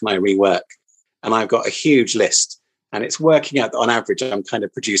titles can I rework? And I've got a huge list. And it's working out that on average, I'm kind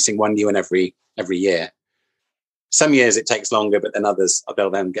of producing one new one every year. Some years it takes longer, but then others,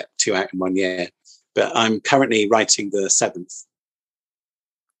 they'll then get 2 out in 1 year. But I'm currently writing the 7th,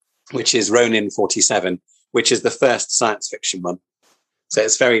 which is Ronin 47, which is the first science fiction one. So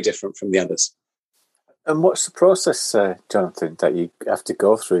it's very different from the others. And what's the process, Jonathan, that you have to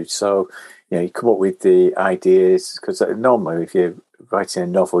go through? So, you know, you come up with the ideas, because normally if you're writing a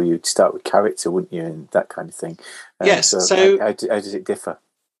novel, you'd start with character, wouldn't you, and that kind of thing. Yes. So how does it differ?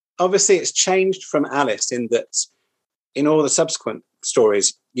 Obviously, it's changed from Alice in that in all the subsequent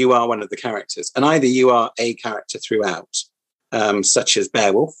stories, you are one of the characters, and either you are a character throughout, such as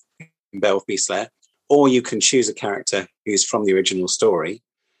Beowulf in Beowulf Beastslayer, or you can choose a character who's from the original story.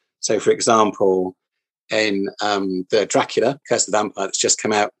 So, for example, in the Dracula, Curse of the Vampire, that's just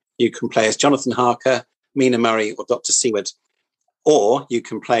come out, you can play as Jonathan Harker, Mina Murray, or Dr. Seward, or you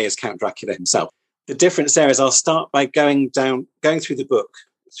can play as Count Dracula himself. The difference there is I'll start by going through the book,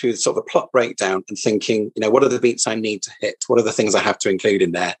 through sort of a plot breakdown and thinking, you know, what are the beats I need to hit? What are the things I have to include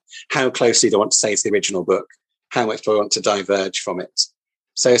in there? How closely do I want to say to the original book? How much do I want to diverge from it?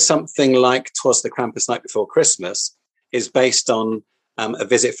 So something like 'Twas the Krampus Night Before Christmas is based on a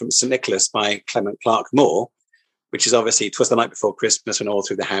visit from St. Nicholas by Clement Clarke Moore, which is obviously 'Twas the Night Before Christmas and all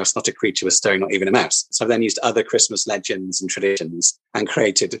through the house, not a creature was stirring, not even a mouse. So I've then used other Christmas legends and traditions and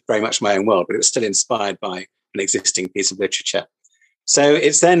created very much my own world, but it was still inspired by an existing piece of literature. So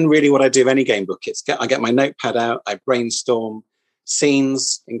it's then really what I do of any game book. I get my notepad out, I brainstorm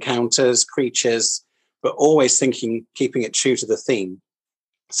scenes, encounters, creatures, but always keeping it true to the theme.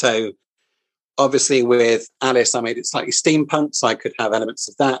 So obviously with Alice, I made it slightly steampunk, so I could have elements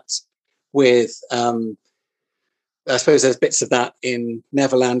of that. With I suppose there's bits of that in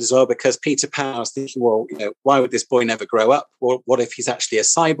Neverland as well, because Peter Pan, I was thinking, well, why would this boy never grow up? Well, what if he's actually a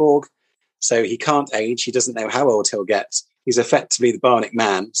cyborg? So he can't age. He doesn't know how old he'll get. He's effectively the Bionic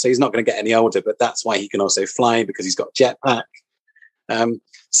Man, so he's not going to get any older, but that's why he can also fly, because he's got jetpack.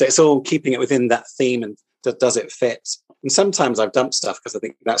 So it's all keeping it within that theme, and does it fit? And sometimes I've dumped stuff because I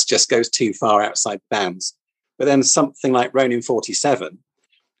think that just goes too far outside bounds. But then something like Ronin 47,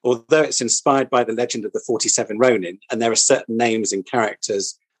 although it's inspired by the legend of the 47 Ronin, and there are certain names and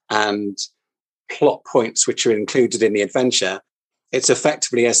characters and plot points which are included in the adventure, it's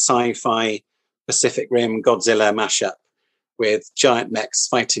effectively a sci-fi Pacific Rim Godzilla mashup with giant mechs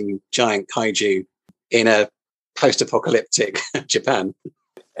fighting giant kaiju in a post-apocalyptic Japan.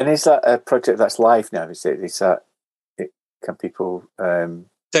 And is that a project that's live now? Can people...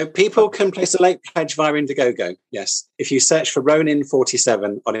 So people can place a late pledge via Indiegogo, yes. If you search for Ronin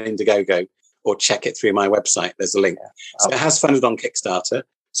 47 on Indiegogo or check it through my website, there's a link. So it has funded on Kickstarter,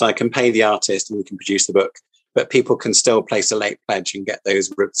 so I can pay the artist and we can produce the book, but people can still place a late pledge and get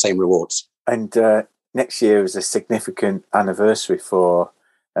those same rewards. And next year is a significant anniversary for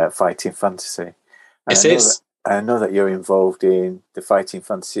Fighting Fantasy. It is. I know that you're involved in the Fighting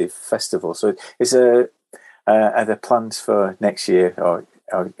Fantasy Festival. So are there plans for next year, or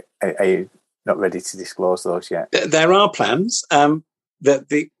are you not ready to disclose those yet? There are plans.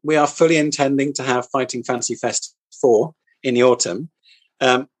 We are fully intending to have Fighting Fantasy Fest 4 in the autumn.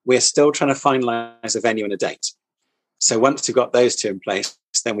 We're still trying to finalise a venue and a date. So once we've got those two in place,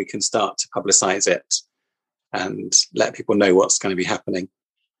 then we can start to publicise it and let people know what's going to be happening.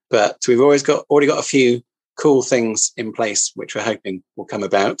 But we've already got a few cool things in place, which we're hoping will come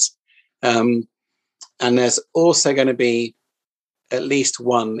about. And there's also going to be at least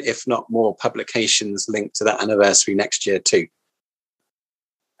one, if not more, publications linked to that anniversary next year too.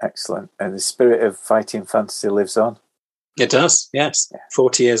 Excellent. And the spirit of Fighting Fantasy lives on? It does, yes. Yeah.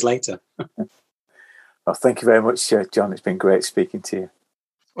 40 years later. Well, thank you very much, John. It's been great speaking to you.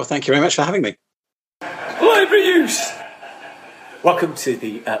 Well, thank you very much for having me. Library use! Welcome to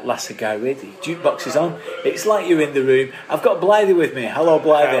the Lasser Guy Radio. Jukebox is on. It's like you're in the room. I've got Blythe with me. Hello,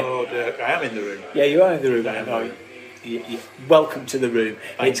 Blythe. Hello, Dirk. I am in the room. Yeah, you are in the room. I know. Welcome to the room.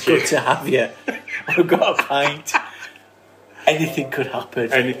 It's good to have you. We've got a pint. Anything could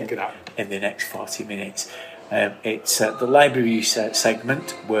happen. Anything could happen. In the next 40 minutes. It's the Library Use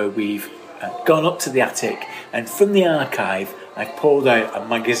segment where we've gone up to the attic, and from the archive I've pulled out a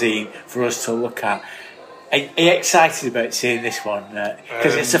magazine for us to look at. Are you excited about seeing this one?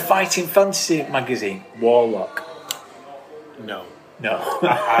 Because it's a Fighting Fantasy magazine, Warlock. No.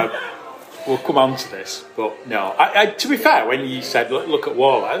 We'll come on to this, but no. To be fair, when you said look at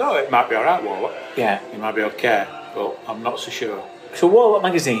Warlock, I thought it might be all right, Warlock. Yeah. It might be okay, but I'm not so sure. So Warlock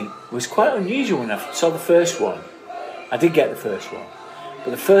magazine was quite unusual when I saw the first one. I did get the first one,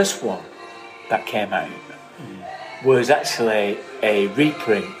 but the first one that came out was actually a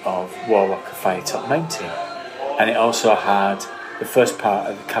reprint of Warlock of Firetop Mountain, and it also had the first part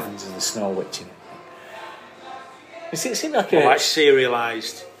of the Caverns of the Snow Witch in it. It seemed like like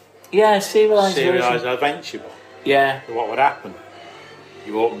serialised. Yeah, serialised adventure book. Yeah. So what would happen?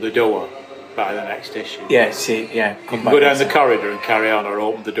 You open the door, buy the next issue. Yeah, you can go down the corridor and carry on, or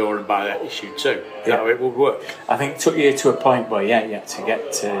open the door and buy that issue too. Is that how it would work? I think it took you to a point where you had to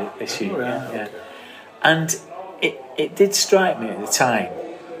get to issue. Okay. And it did strike me at the time,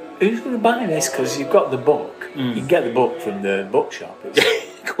 who's going to buy this? Because you've got the book. You can get the book from the bookshop.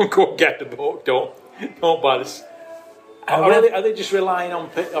 Go and get the book. Don't buy this. Are they just relying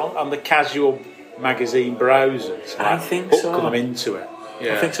on the casual magazine browsers? I think so. Hook them into it.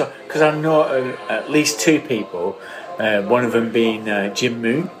 Yeah. I think so, because I know at least two people. One of them being Jim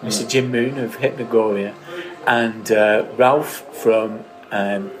Moon, Mr. Jim Moon of Hypnagogia, and Ralph from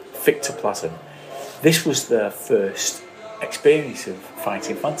Fictoplasm. This was their first experience of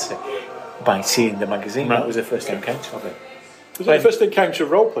Fighting Fantasy by seeing the magazine. Right. That was the first encounter of it. Was that the first encounter of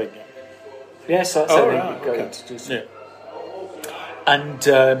role-playing game? Yes, that's how they got introduced. Yeah. And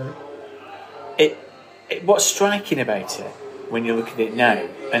what's striking about it, when you look at it now,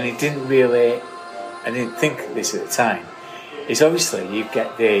 and I didn't think this at the time, is obviously you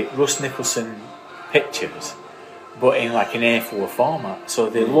get the Russ Nicholson pictures but in like an A4 format, so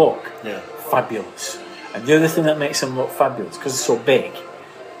they look fabulous. And the other thing that makes them look fabulous, because they're so big,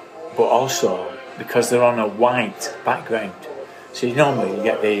 but also because they're on a white background. So you normally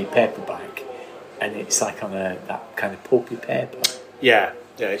get the paperback, and it's like on that kind of pulpy paper. Yeah,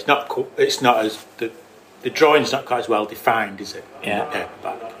 it's not cool. It's not as the drawing's not quite as well defined, is it? Yeah.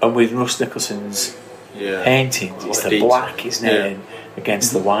 Paperback. And with Russ Nicholson's paintings, it's the black, isn't it,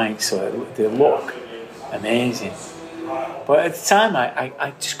 against the white, so they look amazing. But at the time,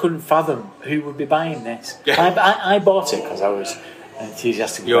 I just couldn't fathom who would be buying this. Yeah. I bought it because I was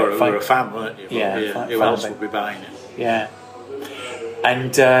enthusiastic. You're a fan, weren't you? Yeah. Who else would be buying it? Yeah.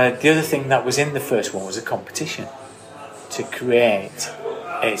 And the other thing that was in the first one was a competition to create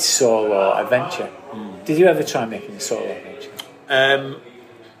a solo adventure. Did you ever try making a solo adventure?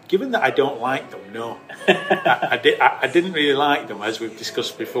 Given that I don't like them, no. I didn't really like them, as we've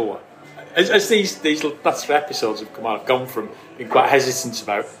discussed before. As these last episodes have come out, I've gone from being quite hesitant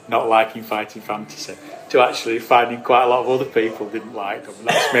about not liking Fighting Fantasy to actually finding quite a lot of other people didn't like them. And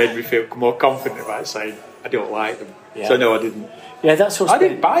that's made me feel more confident about saying I don't like them. Yeah. So no, I didn't. Yeah, that's what I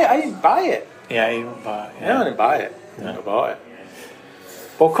didn't buy it. Yeah, you didn't buy it. No, I didn't buy it. No. I bought it.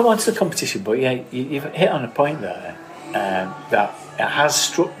 Well, come on to the competition, but yeah, you've hit on a point there that it has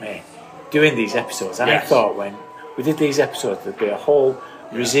struck me doing these episodes. I thought when we did these episodes, there'd be a whole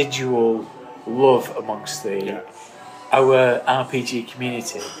residual love amongst our RPG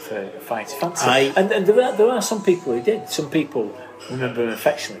community for Fighting Fantasy. And there are some people who did. Some people remember them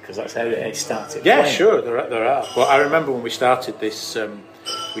affectionately because that's how it started. Yeah, playing. sure, there are. Well, I remember when we started this,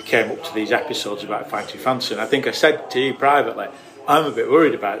 we came up to these episodes about Fighting Fantasy, and I think I said to you privately, I'm a bit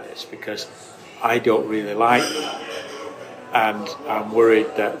worried about this because I don't really like them, and I'm worried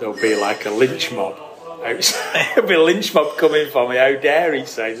that there'll be like a lynch mob. There'll be a lynch mob coming for me. How dare he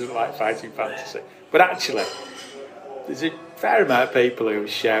say he doesn't like Fighting Fantasy? But actually, there's a fair amount of people who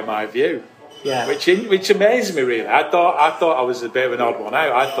share my view. Yeah. Which amazed me really. I thought I was a bit of an odd one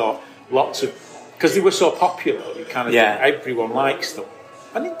out. I thought lots of, because they were so popular, you kind of think everyone likes them.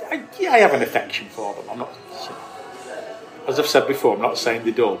 And I have an affection for them. I'm not, as I've said before, I'm not saying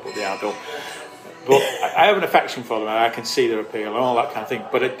they're dull, but they are dull. But I have an affection for them, and I can see their appeal and all that kind of thing.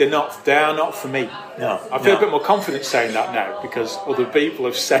 But they are not for me. No, I feel a bit more confident saying that now because other people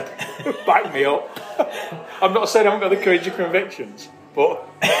have said, back me up. I'm not saying I haven't got the courage of convictions, but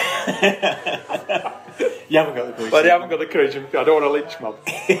you haven't got the courage. But I haven't got the courage. I don't want a lynch mob.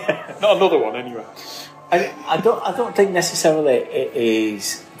 Not another one, anyway. I don't think necessarily it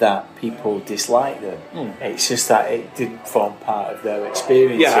is that people dislike them. It's just that it didn't form part of their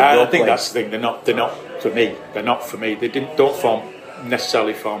experience. Yeah, I think that's the thing. They're not for me. They're not for me. They don't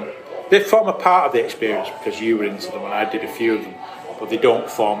necessarily form. They form a part of the experience because you were into them and I did a few of them, but they don't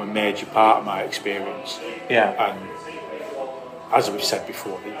form a major part of my experience. Yeah. And as we've said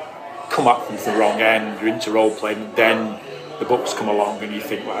before, they come at them from the wrong end. You're into role playing, and then the books come along and you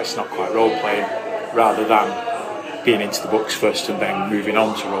think, well, it's not quite role playing. Rather than being into the books first and then moving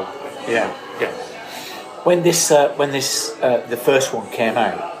on to role play. Yeah. When the first one came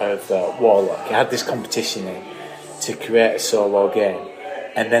out of Warlock, it had this competition in to create a solo game,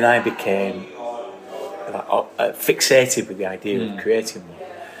 and then I became fixated with the idea of creating one.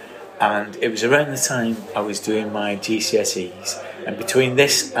 And it was around the time I was doing my GCSEs, and between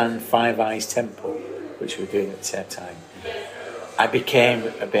this and Five Eyes Temple, which we were doing at the same time, I became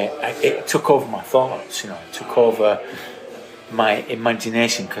it took over my thoughts, it took over my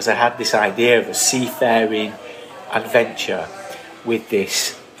imagination because I had this idea of a seafaring adventure with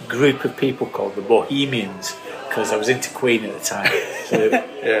this group of people called the Bohemians because I was into Queen at the time.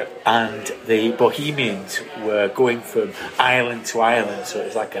 And the Bohemians were going from island to island, so it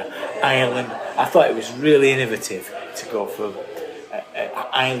was like an island. I thought it was really innovative to go from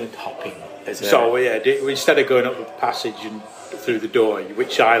island hopping. Instead of going up the passage and through the door,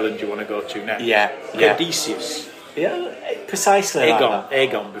 which island do you want to go to next? Odysseus. Yeah, precisely.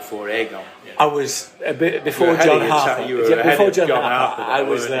 Aegon before Aegon. Yeah. I was a bit before John Harper. Before John Harper, I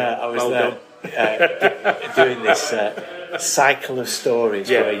was there doing this cycle of stories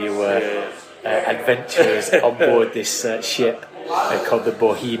where you were adventurers on board this ship called the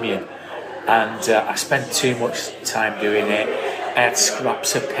Bohemian, and I spent too much time doing it. I had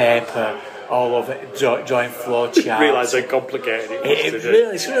scraps of paper all over it, drawing flow charts. You realise how complicated it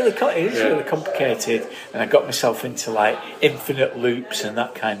was. It's really complicated, and I got myself into like infinite loops and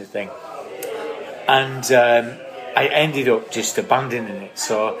that kind of thing. And I ended up just abandoning it,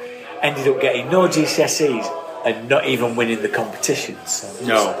 so ended up getting no GCSEs and not even winning the competitions. So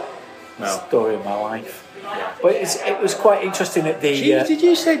no. Story of my life. But it was quite interesting at the. Did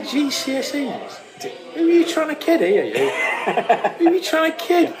you say GCSEs? Who are you trying to kid here, you? Who are you trying to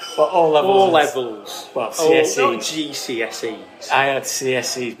kid? Well, all levels. All levels. Well, CSEs. Not GCSEs. I had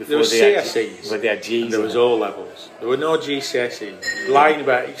CSEs before There was they CSEs. Had, they had Gs. And there was all levels. There were no GCSEs. Lying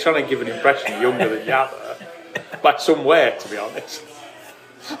about, you're trying to give an impression you're younger than you are, by somewhere, to be honest.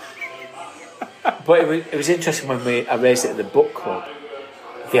 But it was interesting when I raised it at the book club,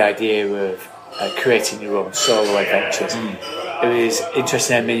 the idea of creating your own solo adventures. It was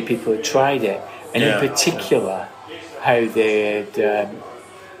interesting how many people had tried it, and in particular how they had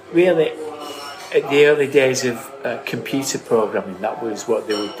really, at the early days of computer programming, that was what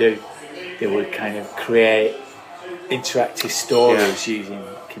they would do. They would kind of create interactive stories using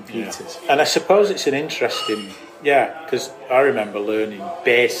computers. And I suppose it's an interesting, because I remember learning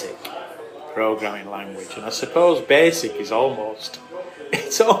BASIC programming language, and I suppose BASIC is almost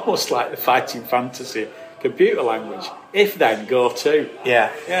like the Fighting Fantasy computer language. If then go to.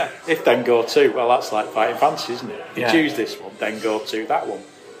 Yeah. If then go to. Well, that's like Fighting Fantasy, isn't it? You choose this one, then go to that one.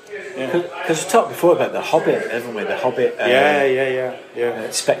 Because we talked before about The Hobbit, haven't we? The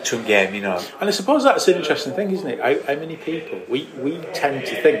Hobbit. Spectrum game, you know. And I suppose that's an interesting thing, isn't it? How many people we tend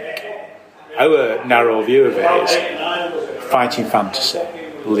to think our narrow view of it is Fighting Fantasy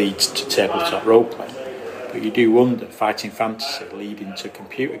leads to tabletop role playing. But you do wonder, Fighting Fantasy leading to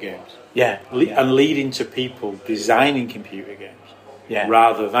computer games. And leading to people designing computer games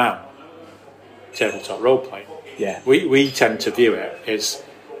rather than tabletop role playing. We tend to view it as,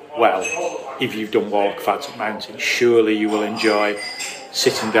 well, if you've done Warlock of Arctic Mountain, surely you will enjoy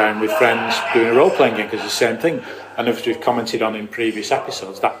sitting down with friends doing a role playing game, because it's the same thing. And as we've commented on in previous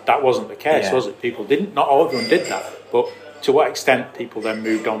episodes, that wasn't the case, was it? People didn't, not all of them did that, but to what extent people then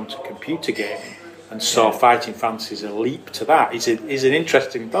moved on to computer gaming and saw Fighting Fantasy as a leap to that is an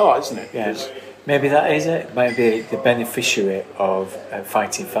interesting thought, isn't it? Yeah. Maybe that is it. Maybe the beneficiary of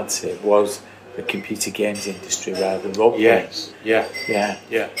Fighting Fantasy was the computer games industry rather than role playing. Yeah.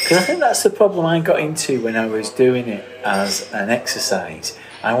 Because I think that's the problem I got into when I was doing it as an exercise.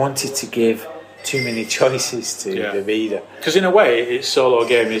 I wanted to give too many choices to the reader. Because in a way, its solo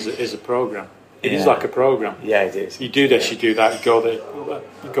game is a program. It is like a program. Yeah, it is. You do this, you do that. You go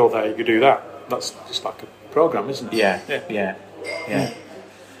there, you do that. That's just like a program, isn't it? Yeah.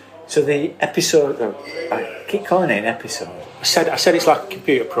 So the episode, I keep calling it an episode. I said it's like a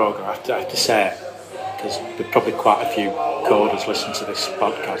computer program. I have to say it, because there's probably quite a few coders listening to this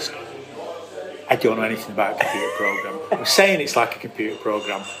podcast. I don't know anything about a computer program. I'm saying it's like a computer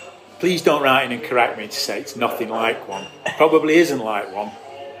program. Please don't write in and correct me to say it's nothing like one. It probably isn't like one,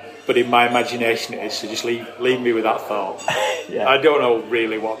 but in my imagination it is. So just leave me with that thought. I don't know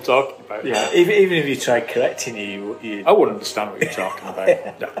really what I'm talking about. Yeah, even if you tried correcting you I wouldn't understand what you're talking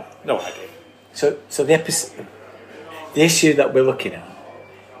about. No idea. So the episode, the issue that we're looking at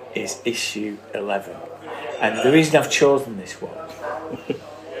is issue 11, and the reason I've chosen this one,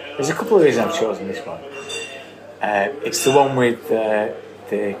 there's a couple of reasons I've chosen this one. It's the one with the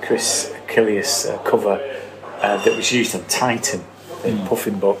Chris Achilles cover that was used on Titan, the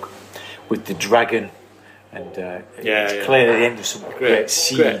Puffin book, with the dragon, and it's clearly the end of some great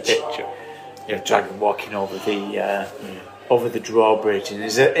siege. Great picture. The dragon walking over the drawbridge, and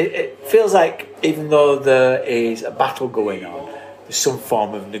it feels like, even though there is a battle going on, there's some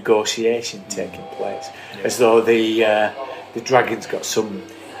form of negotiation taking place, as though the dragon's got some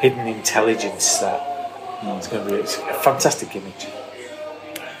hidden intelligence that it's a fantastic image.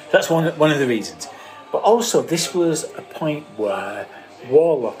 That's one of the reasons. But also, this was a point where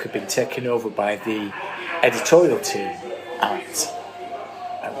Warlock had been taken over by the editorial team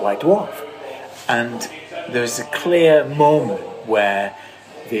at White Dwarf, and there was a clear moment where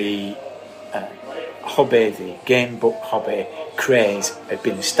the hobby, the game book hobby craze had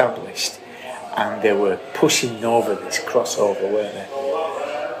been established, and they were pushing over this crossover, weren't they,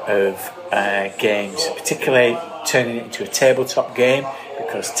 of games, particularly turning it into a tabletop game,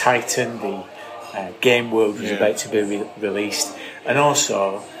 because Titan, the game world, was about to be released, and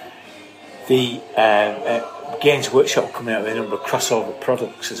also the Games Workshop coming out with a number of crossover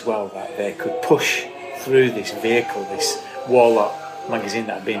products as well, that they could push through this vehicle, this Warlock magazine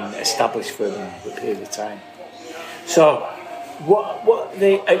that had been established for a period of time. So, what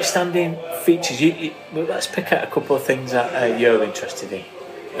the outstanding features? Let's pick out a couple of things that you're interested in.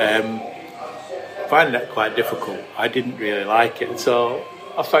 I find that quite difficult. I didn't really like it, so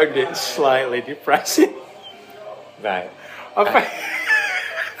I found it slightly depressing. Right.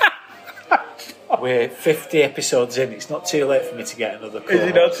 We're 50 episodes in. It's not too late for me to get another call. Is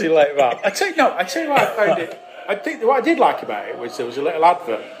it not too late, Matt? I tell you what, I found it. I think what I did like about it was there was a little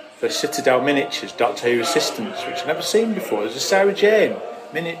advert for Citadel Miniatures, Doctor Who Assistants, which I've never seen before. There's a Sarah Jane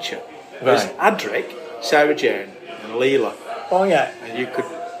miniature. There's Adric, Sarah Jane and Leela. Oh yeah. And you could,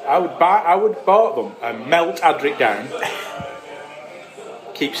 I would bought them and melt Adric down,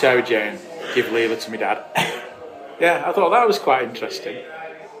 keep Sarah Jane, give Leela to my dad. Yeah, I thought that was quite interesting.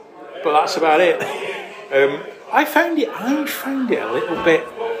 But that's about it. I found it a little bit,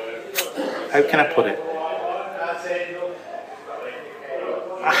 how can I put it?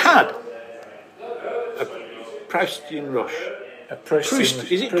 I had a Proustian rush.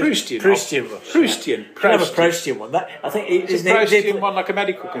 Is it Proustian? Proustian rush. Proustian. I have a Proustian one. I think Is it Proustian one like a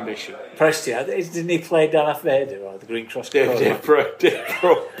medical condition? Proustian. Didn't he play Darth Vader or the Green Cross? Dave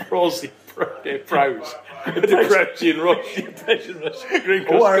Prowse. The Proustian rush. Green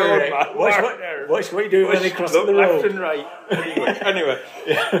Cross Code. Watch what you do when they cross the road. Left and right. Anyway.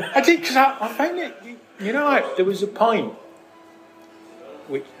 I did, because I found it, you know, like, there was a point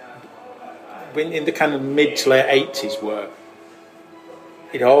when in the kind of mid to late 80s where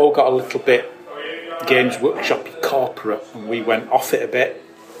it all got a little bit Games Workshop corporate, and we went off it a bit.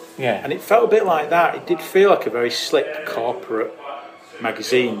 Yeah. And it felt a bit like that. It did feel like a very slick corporate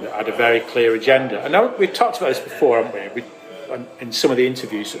magazine that had a very clear agenda. I know we've talked about this before, haven't we? In some of the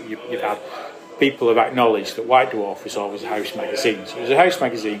interviews that you've had, people have acknowledged that White Dwarf was always a house magazine. So it was a house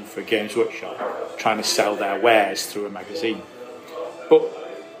magazine for Games Workshop trying to sell their wares through a magazine. But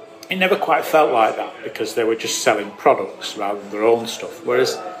it never quite felt like that, because they were just selling products rather than their own stuff.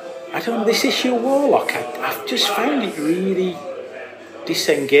 Whereas, I don't know, this issue of Warlock, I've just found it really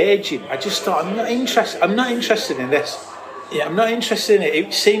disengaging. I just thought, I'm not interested in this. Yeah, I'm not interested in it.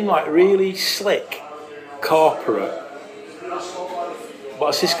 It seemed like really slick, corporate.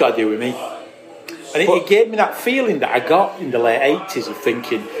 What's this got to do with me? And it gave me that feeling that I got in the late 80s of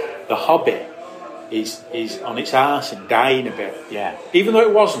thinking The Hobbit is on its arse and dying a bit. Yeah. Even though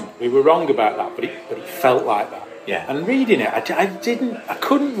it wasn't, we were wrong about that, but it felt like that. Yeah. And reading it, I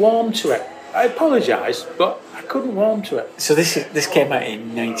couldn't warm to it. I apologise, but I couldn't warm to it. So this came out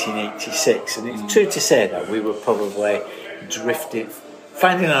in 1986, and it's true to say that we were probably drifting,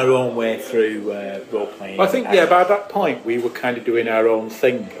 finding our own way through role playing. Well, I think by that point we were kind of doing our own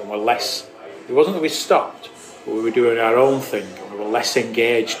thing, and were less. It wasn't that we stopped, but we were doing our own thing, and we were less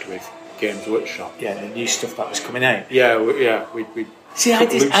engaged with Games Workshop. Yeah, the new stuff that was coming out. Yeah. We see,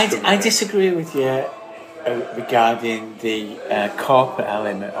 I disagree with you regarding the corporate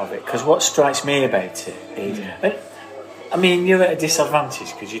element of it, because what strikes me about it is, I mean, you're at a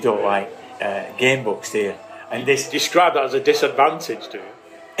disadvantage because you don't like game books, do you? And this describe that as a disadvantage, do you?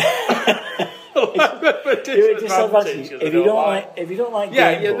 You're at a disadvantage if you don't like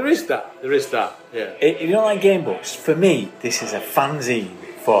game books. There is that. Yeah. If you don't like game books, for me, this is a fanzine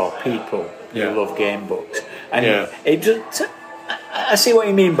for people who love game books, and it does. I see what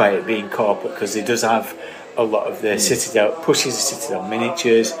you mean by it being corporate, because it does have a lot of the Citadel, pushes the Citadel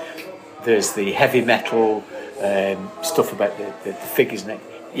miniatures. There's the heavy metal stuff about the figures.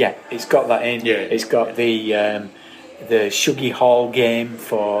 Yeah, it's got that in. Yeah. It's got the Shuggy Hall game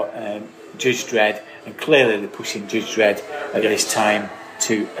for Judge Dredd, and clearly they're pushing Judge Dredd at this time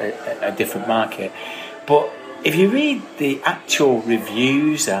to a different market. But if you read the actual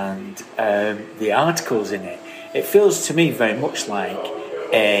reviews and the articles in it, it feels to me very much like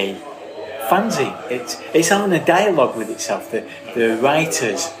a fanzine. It's having a dialogue with itself. The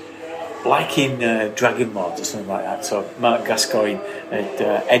writers, like in Dragon Lord or something like that, so Mark Gascoigne had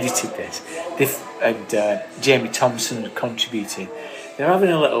edited this, and Jamie Thompson contributing. They're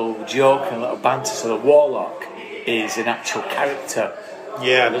having a little joke and a little banter, so the Warlock is an actual character.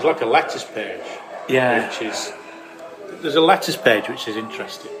 Yeah, there's like a letters page. Yeah. There's a letters page which is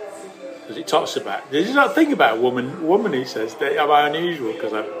interesting, because it talks about, there's that thing about a woman who says that am I unusual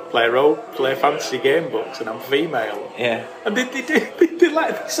because I play fantasy game books and I'm female. Yeah. And they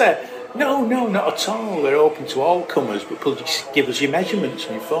say, no, not at all, we're open to all comers, but please just give us your measurements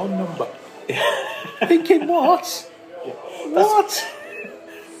and your phone number. Thinking what? But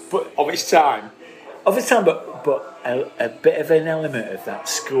of its time, but a bit of an element of that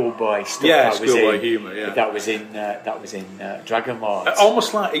schoolboy stuff. Yeah, schoolboy humour. Yeah, that was in Dragon Lord.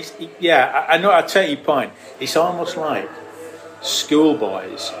 Almost like I know. I take your point. It's almost like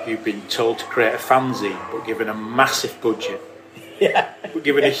schoolboys who've been told to create a fanzine, but given a massive budget. Yeah, but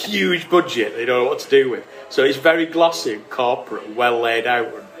given a huge budget, they don't know what to do with. So it's very glossy and corporate, well laid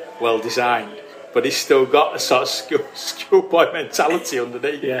out and well designed. But it's still got a sort of schoolboy mentality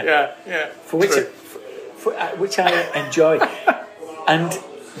underneath. Yeah. Which I enjoy. And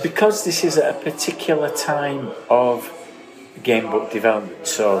because this is at a particular time of game book development,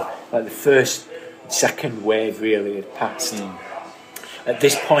 so like the first, second wave really had passed. At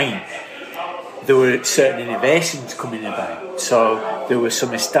this point, there were certain innovations coming about. So there were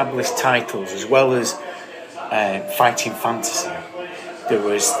some established titles, as well as Fighting Fantasy. There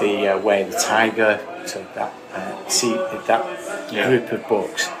was the Way of the Tiger, so that group of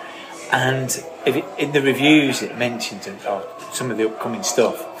books. And in the reviews it mentioned some of the upcoming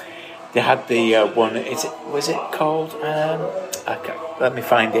stuff. They had the one. Was it called? Let me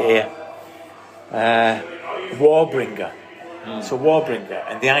find it here. Warbringer. So Warbringer,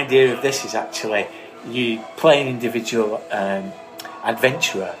 and the idea of this is actually you play an individual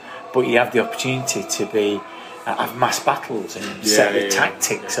adventurer, but you have the opportunity to have mass battles and set the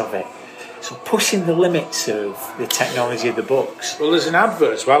tactics of it. So pushing the limits of the technology of the books. Well, there's an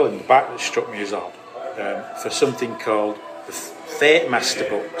advert as well in the back that struck me as odd for something called the Fate Master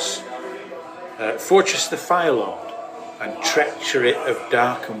books, Fortress of the Firelord and Treachery of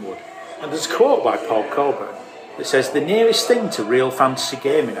Darkenwood. And there's a quote by Paul Coburn that says, "The nearest thing to real fantasy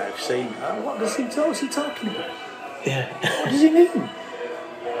gaming I've seen." What's he talking about? Yeah. What does he mean?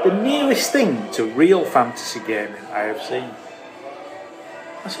 The nearest thing to real fantasy gaming I have seen.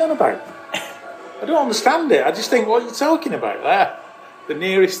 What's he on about? I don't understand it. I just think, what are you talking about there? The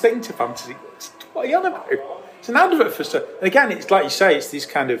nearest thing to fantasy. What are you on about? It's an advert for stuff. And again, it's like you say, it's these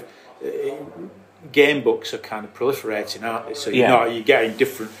kind of game books are kind of proliferating, aren't they? So you're getting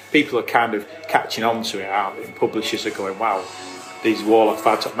different people are kind of catching on to it, aren't they? And publishers are going, wow, these Warlock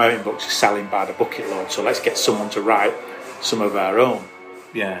Firetop Mountain books are selling by the bucket load, so let's get someone to write some of our own.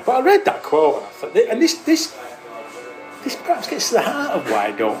 Yeah. But I read that quote and I thought, and this perhaps gets to the heart of why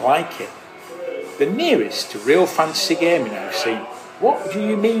I don't like it. The nearest to real fantasy gaming I've seen. What do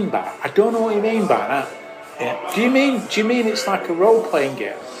you mean by that? I don't know what you mean by that. Yeah. Do you mean it's like a role playing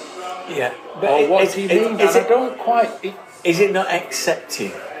game? Yeah. Or what do you mean? I don't quite. Is it not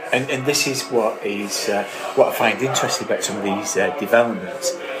accepting? And this is what I find interesting about some of these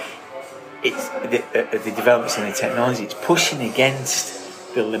developments. It's the developments in the technology. It's pushing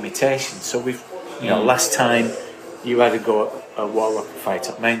against the limitations. So we've, last time you had to go a Warlock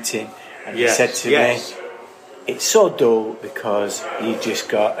Firetop Mountain, and you said to me, it's so dull because you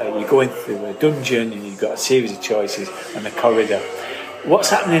just you're going through a dungeon and you've got a series of choices and a corridor. What's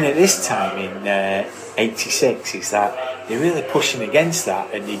happening at this time in '86 is that they're really pushing against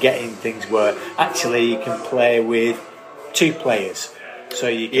that, and you're getting things where actually you can play with 2 players. So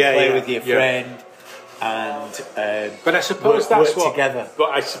you can play with your friend and but I suppose that's work what together. But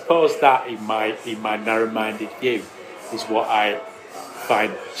I suppose that in my narrow-minded view is what I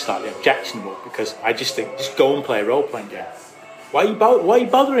find slightly objectionable, because I just think just go and play a role-playing game. Why are you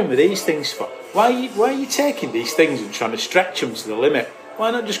bothering with these things for? Why are you taking these things and trying to stretch them to the limit?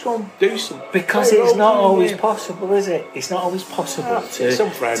 Why not just go and do something? Because it's not always possible, is it? It's not always possible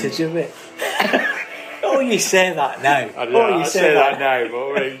to do it. Oh, you say that now. I say that now,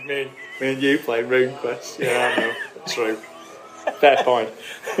 but me and you play RuneQuest. Yeah, I know. True. Fair point.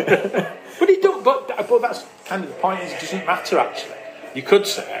 But it don't. But that's kind of the point. Is it doesn't matter actually. You could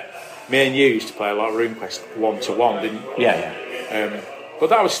say me and you used to play a lot of RuneQuest 1-to-1, didn't you? Yeah. But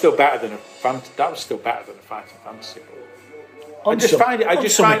that was still better than a fighting fantasy book. On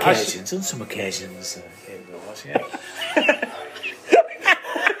some occasions, it was. Yeah.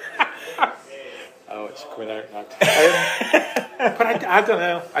 Oh, it's coming out now. But I don't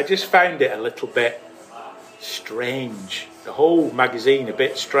know. I just found it a little bit strange. The whole magazine a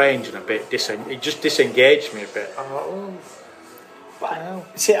bit strange and a bit it just disengaged me a bit. I thought,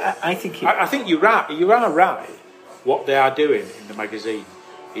 see, I think I think you're right. You are right. What they are doing in the magazine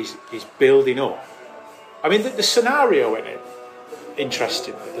is building up. I mean, the scenario in it,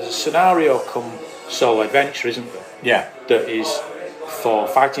 interestingly, there's a scenario come solo adventure, isn't there? Yeah. That is for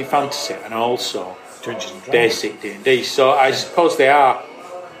fighting fantasy and also Dungeons and Dragons. basic D&D. So I suppose they are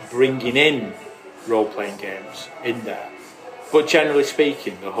bringing in role-playing games in there. But generally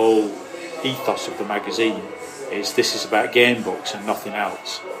speaking, the whole ethos of the magazine is this is about game books and nothing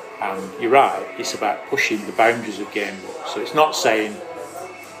else. And you're right, it's about pushing the boundaries of game books. So it's not saying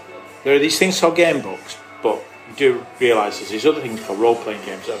there are these things called game books, but you do realise there's these other things called role-playing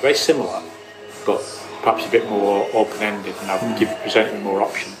games that are very similar, but perhaps a bit more open-ended and presenting with more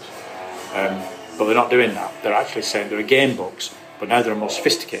options. But they're not doing that. They're actually saying there are game books, but now there are more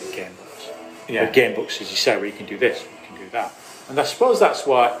sophisticated game books. Yeah. There are game books, as you say, where you can do this, you can do that. And I suppose that's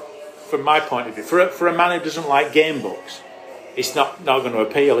why, from my point of view, for a man who doesn't like game books, it's not going to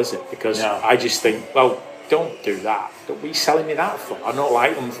appeal, is it? Because I just think, well, don't do that. What are you selling me that for? I don't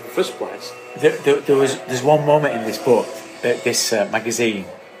like them in the first place. There's one moment in this book, this magazine,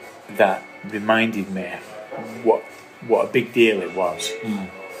 that reminded me what a big deal it was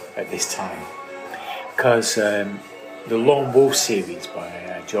at this time. Because the Lone Wolf series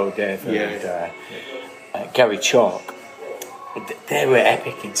by Joe David and Gary Chalk, they were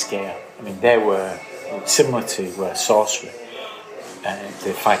epic in scale. I mean, they were similar to Sorcery,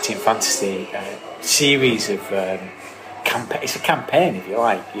 the Fighting Fantasy series of it's a campaign, if you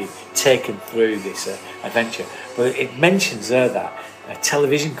like. You're taken through this adventure, but it mentions there that a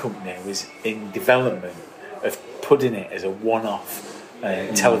television company was in development of putting it as a one-off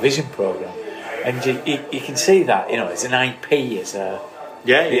television program, and you can see that, you know, it's an IP, it's a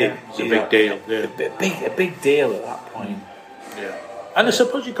it's a big deal. A big deal at that point. Yeah, and I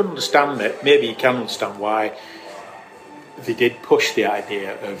suppose you can understand it. Maybe you can understand why they did push the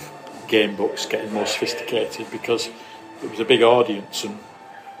idea of game books getting more sophisticated, because it was a big audience, and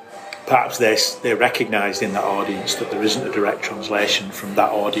perhaps they recognised in that audience that there isn't a direct translation from that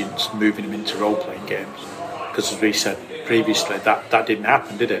audience moving them into role-playing games. Because as we said previously, that didn't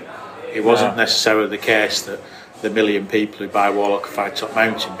happen, did it? It wasn't necessarily the case that the 1 million people who buy Warlock of Firetop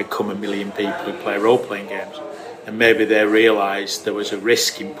Mountain become 1 million people who play role-playing games. And maybe they realised there was a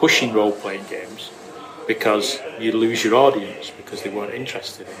risk in pushing role-playing games because you lose your audience because they weren't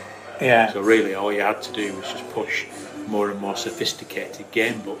interested in it. Yeah. So really all you had to do was just push more and more sophisticated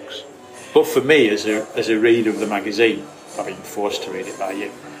game books. But for me, as a reader of the magazine, having been forced to read it by you,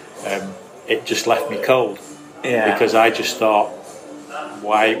 it just left me cold. Yeah. Because I just thought,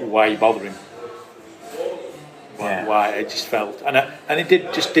 why are you bothering? Why? I just felt, and it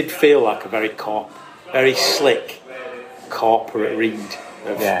did feel like a very slick corporate read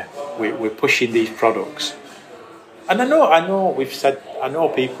of we're pushing these products. And I know we've said, I know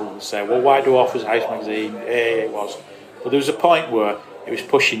people will say, well, why do Authors House magazine? It was, but there was a point where it was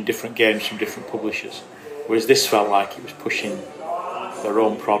pushing different games from different publishers, whereas this felt like it was pushing their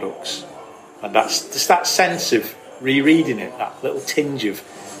own products. And that's just that sense of rereading it, that little tinge of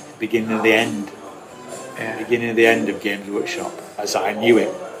the beginning and the end, the beginning and the end of Games Workshop, as I knew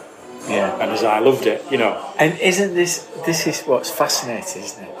it, and as I loved it, you know. And isn't this is what's fascinating,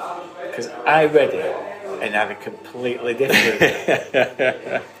 isn't it? Because I read it and had a completely different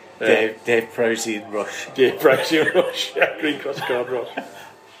Dave Prowsian Rush. Dave Prowsian Rush, Green Cross Card Rush.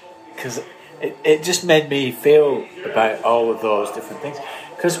 Because it just made me feel about all of those different things.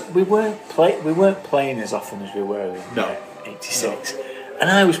 Because we weren't playing as often as we were in '86, and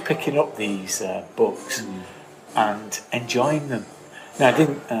I was picking up these books and enjoying them. Now we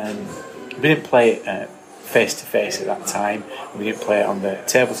didn't play it face to face at that time. We didn't play it on the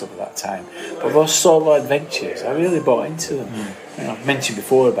tabletop at that time. But those solo adventures, I really bought into them. You know, I've mentioned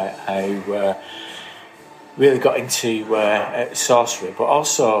before about how really got into Sorcery, but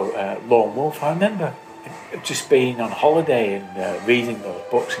also Lone Wolf. I remember just being on holiday and reading those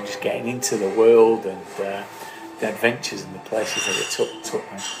books and just getting into the world and the adventures and the places that it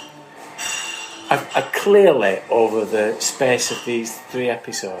took me. I clearly, over the space of these 3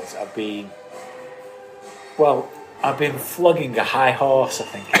 episodes, I've been flogging a high horse, I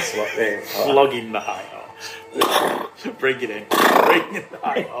think is what they flogging the high horse. Bring it in. Bring in the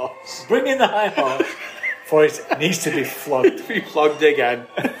high horse. Bring in the high horse, for it needs to be flogged. Be flogged again.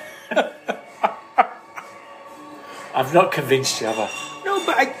 I've not convinced you, have I? No,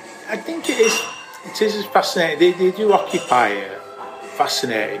 but I think it is as fascinating. They do occupy a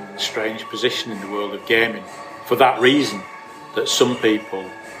fascinating and strange position in the world of gaming for that reason, that some people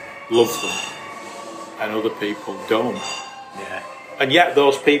love them and other people don't. Yeah. And yet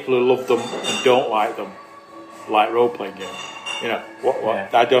those people who love them and don't like them like role-playing games. You know, what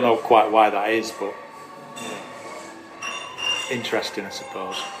I don't know quite why that is, but interesting, I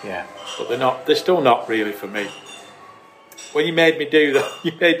suppose. Yeah. But they're still not really for me. When you made me do those,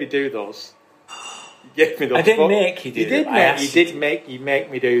 you gave me those. I didn't make you do them. You made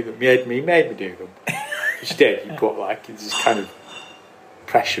me do them. You made me do them. You did. You put this kind of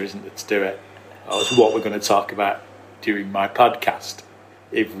pressure, isn't it, to do it? Oh, it's what we're going to talk about during my podcast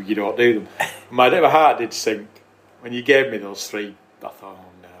if you don't do them. My heart did sink when you gave me those 3. I thought,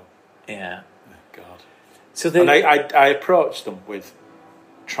 oh no. Yeah. Oh, God. So and I tried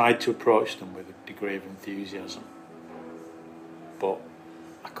to approach them with a degree of enthusiasm, but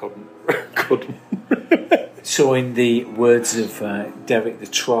I couldn't. So in the words of Derek the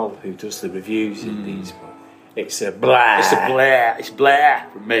Troll, who does the reviews in these books, it's a blah. It's blah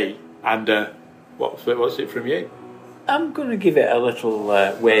from me. And what's it from you? I'm going to give it a little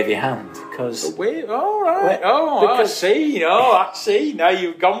wavy hand, because... All right. I see. I see. Now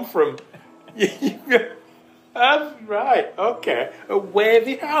you've gone from... right, okay. A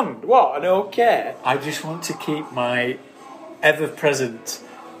wavy hand. What, an okay? I just want to keep my ever-present,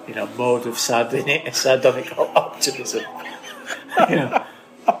 mode of sardonic optimism. I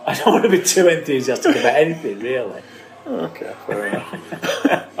don't want to be too enthusiastic about anything, really. Okay, fair enough.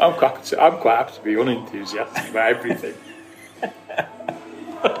 I'm quite happy to be unenthusiastic about everything.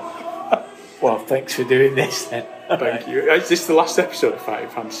 Well, Well, thanks for doing this then. Thank you. Is this the last episode of Fighting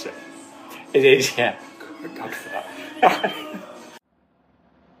Fantasy? It is, yeah. Thank God for that.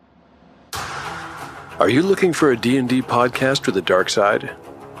 Are you looking for a D&D podcast with a dark side?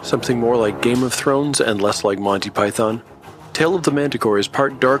 Something more like Game of Thrones and less like Monty Python? Tale of the Manticore is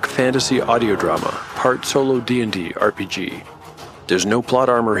part dark fantasy audio drama, part solo D&D RPG. There's no plot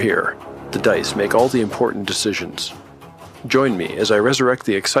armor here. The dice make all the important decisions. Join me as I resurrect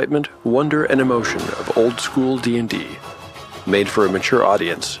the excitement, wonder, and emotion of old school D&D. Made for a mature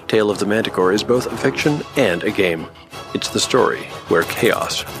audience, Tale of the Manticore is both a fiction and a game. It's the story where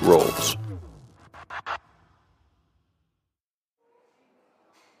chaos rolls.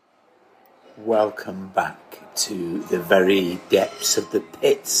 Welcome back to the very depths of the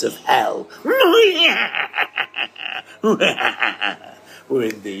pits of hell. We're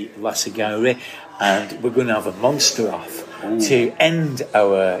in the Lasagari, and we're going to have a monster off. To end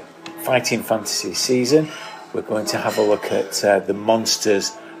our Fighting Fantasy season, we're going to have a look at the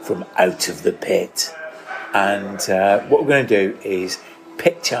monsters from Out of the Pit. And what we're going to do is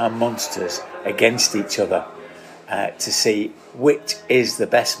pitch our monsters against each other to see which is the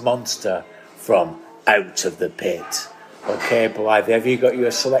best monster from Out of the Pit. Okay, Blythe, have you got your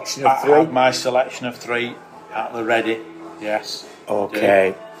selection of three? I have my selection of three at the ready. Yes. Okay.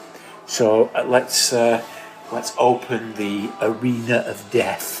 Yeah. So let's open the arena of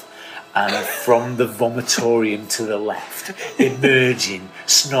death, and from the vomitorium to the left, emerging,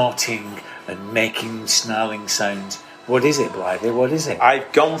 snorting, and making snarling sounds. What is it, Blythe? What is it?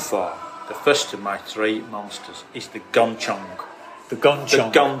 I've gone for the first of my three monsters. Is the Gonchong. The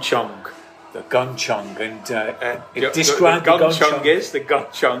Gonchong. The Gonchong. The Gonchong, and describe the Gonchong. The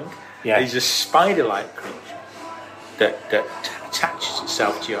Gonchong yeah. is a spider-like creature that attaches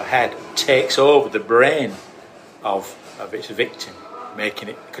itself to your head and takes over the brain of its victim, making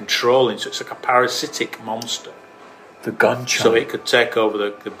it controlling. So it's like a parasitic monster. The Gonchong. So it could take over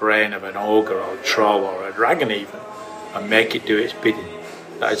the brain of an ogre or a troll or a dragon even, and make it do its bidding.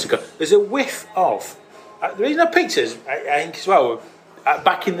 That is there's a whiff of. The reason I picked it, I think as well.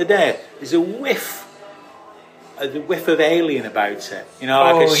 Back in the day, there's a whiff of Alien about it. You know,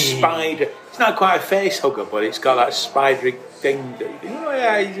 like a spider. It's not quite a face hugger, but it's got that spidery thing.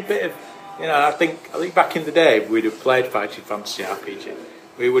 Yeah, he's a bit of. You know, I think back in the day, if we'd have played Fighting Fantasy RPG,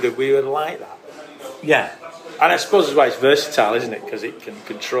 we would have liked that. Yeah, and I suppose that's why it's versatile, isn't it? Because it can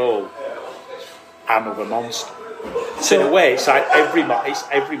control another monster. So in a way, it's like every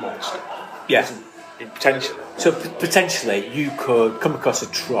monster. Yeah. Potentially. So potentially you could come across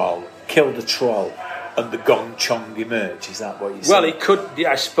a troll, kill the troll, and the Gonchong emerge. Is that what you're saying? Well, it could. Yeah,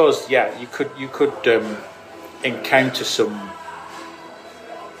 I suppose. Yeah, you could encounter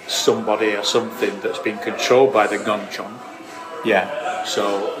somebody or something that's been controlled by the Gonchong. Yeah.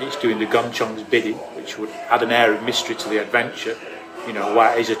 So it's doing the Gonchong's bidding, which would add an air of mystery to the adventure. You know,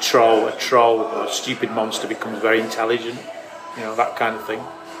 why is a troll or a stupid monster becomes very intelligent? You know, that kind of thing.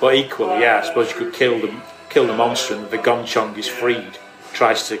 But equally, yeah, I suppose you could kill the monster, and the Gonchong is freed,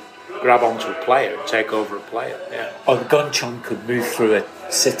 tries to grab onto a player and take over a player. Yeah. Or the Gonchong could move through a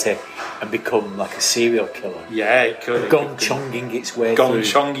city and become like a serial killer. Yeah, it could. Gonchonging its way through.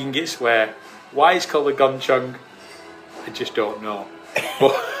 Gonchonging its way. Why it's called the Gonchong, I just don't know.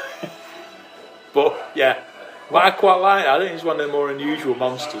 But yeah, but I quite like it. I think it's one of the more unusual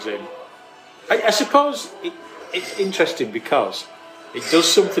monsters in. I suppose it's interesting because it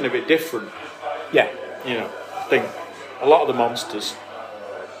does something a bit different. Yeah. You know, I think a lot of the monsters,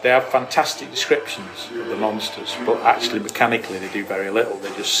 they have fantastic descriptions of the monsters, but actually mechanically they do very little.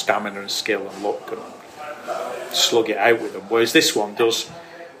 They just stamina and skill and luck and slug it out with them. Whereas this one does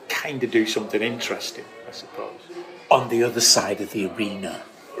kind of do something interesting, I suppose. On the other side of the arena.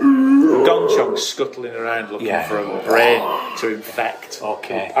 Gonchong's scuttling around looking for a brain to infect.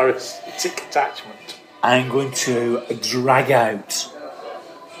 Okay. A parasitic attachment. I'm going to drag out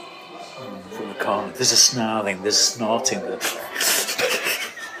from the corner. There's a snarling, there's a snorting,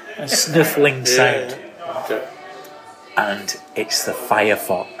 a sniffling sound. Yeah. Okay. And it's the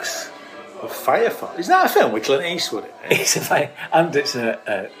Firefox. A Firefox? Isn't that a film with Clint Eastwood? It's a it's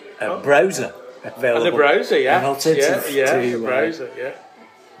a browser available. And a browser, yeah. An alternative to a browser, yeah.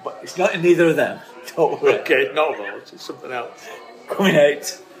 But it's not in either of them. Don't worry. Okay, not those, it's something else. Coming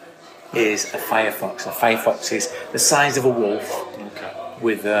out is a Firefox. A Firefox is the size of a wolf,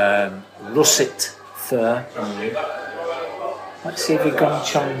 with russet fur. Let's see if the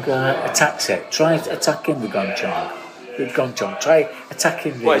Gonchong attacks it. Try attacking the Gonchong. Try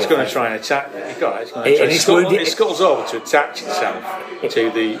attacking the... Well, it's going to try and attack it. It scuttles over to attach itself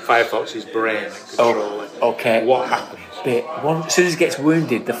to the Firefox's brain and control it. Okay. What happens? bit, as soon as it gets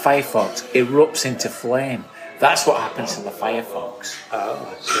wounded, the firefox erupts into flame. That's what happens to the firefox.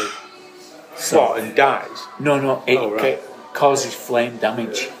 Oh, I see. So, What, and dies? No, it right. causes flame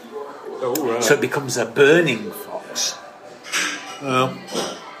damage. Oh, right. So it becomes a burning fox. Well,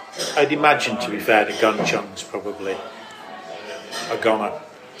 I'd imagine, to be fair, the Gonchong's probably a goner.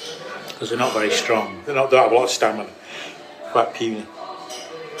 Because they're not very strong. They don't have a lot of stamina. Quite puny.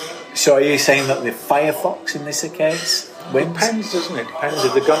 So are you saying that the firefox in this case wins? Depends, doesn't it? Depends.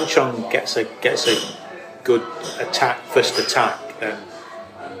 If the Gonchong gets a good first attack, then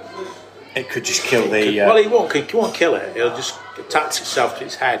It could just kill the... well, he won't kill it. It'll just attach itself to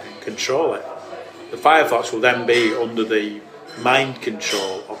its head and control it. The Firefox will then be under the mind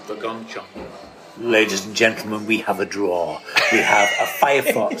control of the Gonchong. Ladies and gentlemen, we have a draw. We have a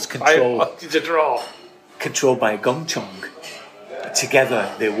firefox It's a draw. controlled by a Gonchong.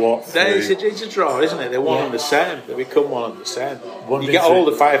 Together they walk through... It's a draw, isn't it? They're one and the same. They become one and the same. You get through- all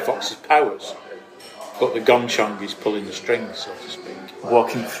the Firefox's powers, but the Gonchong is pulling the strings, so to speak.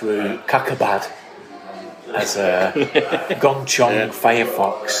 Walking through Kakabad as a Gonchong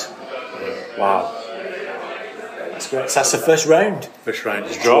firefox. Wow. That's great. So that's the first round. First round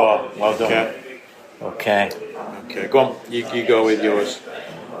is draw. Well done. Okay. Okay. Go on. You go with yours.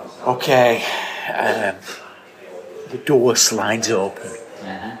 Okay. The door slides open.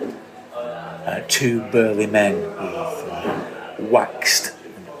 Two burly men with waxed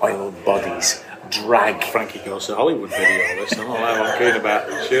and oiled bodies drag. Frankie goes to Hollywood video. This. I'm not I'm keen about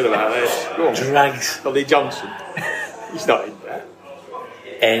this. Sure about this. Go on. Drags Ollie Johnson. He's not in there.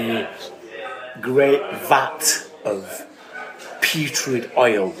 a great vat of putrid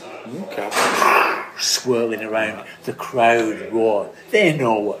oil Okay. swirling around. The crowd roar. They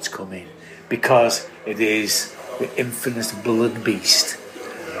know what's coming because it is the infamous Blood Beast.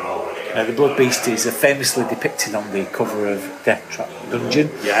 Now, the Blood Beast is famously depicted on the cover of Death Trap Dungeon.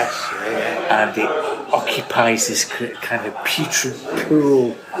 Yes. Yeah. And it occupies this kind of putrid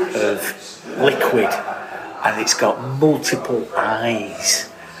pool of liquid, and it's got multiple eyes.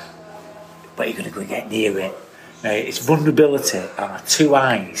 But you're going to go and get near it. Now, its vulnerability are two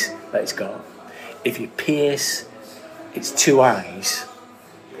eyes that it's got. If you pierce its two eyes,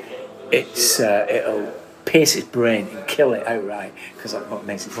 it'll pierce its brain and kill it outright, because that's what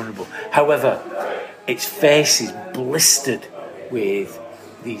makes it vulnerable. However, its face is blistered with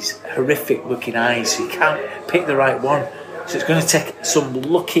these horrific looking eyes, so you can't pick the right one. So it's going to take some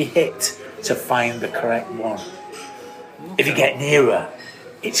lucky hit to find the correct one. If you get nearer,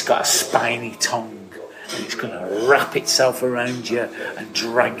 it's got a spiny tongue, and it's going to wrap itself around you and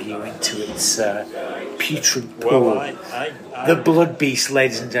drag you into its putrid pool. Well, The Blood Beast,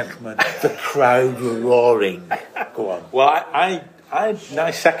 ladies and gentlemen. The crowd were roaring. Go on. Well,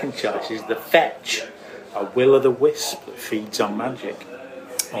 my second choice is the Fetch, a will-o'-the-wisp that feeds on magic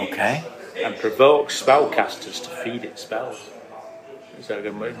Okay. and provokes spellcasters to feed it spells. It's not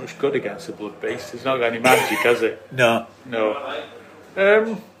going to be much good against the Blood Beast. It's not got any magic, has it? No. No.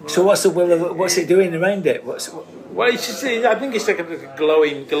 So what's what's it doing around it? Well, it's just, I think it's like a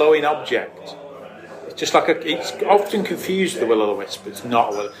glowing object. It's just like it's often confused with the will-o'-the-wisp. It's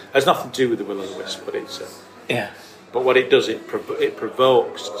not a will. It has nothing to do with the will-o'-the-wisp, but it's. Yeah. But what it does, it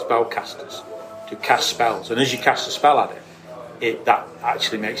provokes spellcasters to cast spells, and as you cast a spell at it, that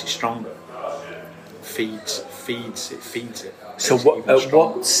actually makes it stronger. Feeds it. So Makes it what even at stronger.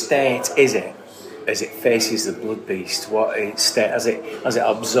 what state is it? As it faces the Blood Beast, what state has it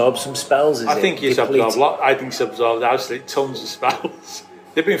absorbed some spells? I think it's absorbed. I think it's absorbed absolutely tons of spells.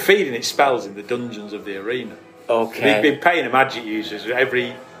 They've been feeding it spells in the dungeons of the arena. Okay. They've been paying the magic users.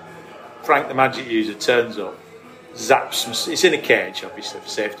 Every Frank the magic user turns up, zaps some. It's in a cage, obviously, for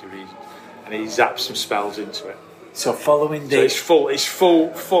safety reasons, and he zaps some spells into it. So following So the it's full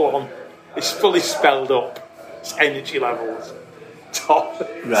on. It's fully spelled up. Its energy levels top.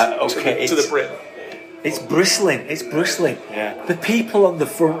 Right, okay, to the brim. It's bristling. Yeah. The people on the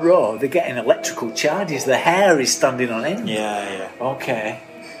front row, they're getting electrical charges. The hair is standing on end. Yeah. Okay.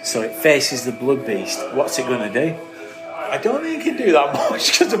 So it faces the Blood Beast. What's it going to do? I don't think it can do that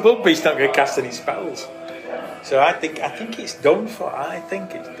much because the Blood Beast's not going to cast any spells. So I think it's done for. I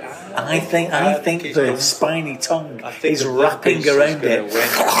think the done spiny tongue I think is the Blood wrapping Beast is around gonna it.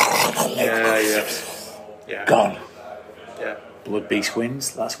 win. Yeah. Gone. Yeah. Blood Beast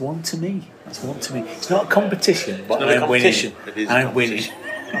wins. That's one to me. It's not a competition, but It's not a I'm competition. winning. It is a I'm winning.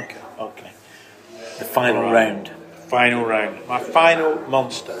 competition. Okay. The final Right. round. Final round. My final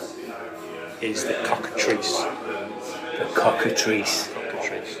monster is the cockatrice. The cockatrice.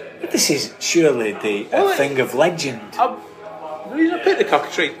 This is surely the thing of legend. The reason I picked the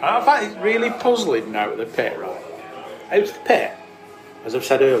cockatrice, I find it's really puzzling now at the pit, right? Out of the Pit, as I've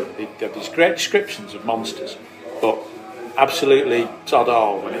said earlier, they have these great descriptions of monsters, but absolutely sod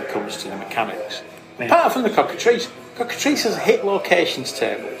all when it comes to the mechanics. Yeah. Apart from the Cockatrice, Cockatrice has a hit locations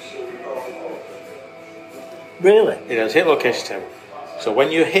table. Really? It has a hit locations table. So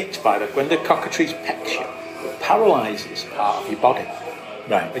when you're hit when the Cockatrice pecks you, it paralyses part of your body.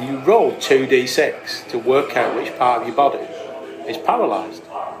 Right. And you roll 2d6 to work out which part of your body is paralysed.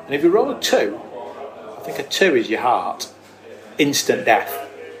 And if you roll a 2, I think a 2 is your heart, instant death.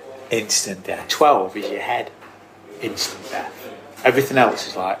 Instant death. 12 is your head, instant death. Everything else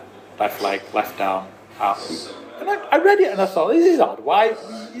is like left leg, left arm, up. And I read it and I thought, this is odd. Why?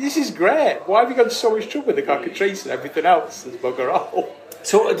 This is great. Why have you gone to so much trouble with the Cockatrice and everything else? There's bugger all.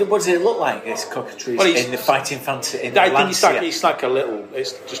 So what does it look like, this Cockatrice, in the Fighting Fantasy? I think it's like a little,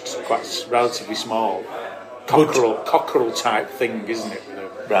 it's just quite relatively small cockerel type thing, isn't it?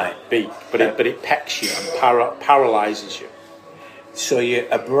 With a beak. But it pecks you and paralyses you. So you're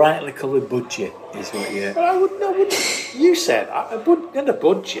a brightly coloured budgie, is what you're... Well, I wouldn't. You said not a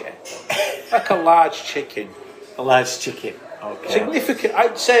budgie, like a large chicken. A large chicken. Okay. Significant.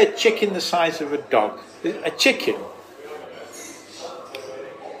 I'd say a chicken the size of a dog. A chicken.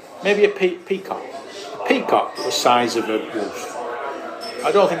 Maybe a peacock. A peacock the size of a wolf.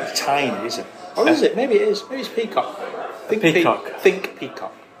 I don't think it's tiny, is it? Or is it? Maybe it is. Maybe it's peacock. Think peacock. Think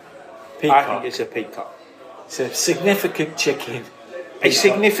peacock. I think it's a peacock. It's a significant chicken. A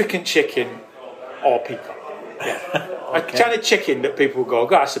significant chicken or peacock. Yeah. Okay. A kind of chicken that people go,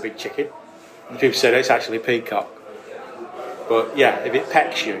 God, that's a big chicken. And people say it's actually a peacock. But yeah, if it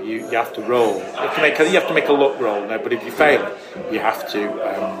pecks you, you have to roll. You have to make a luck roll there. But if you fail it, you have to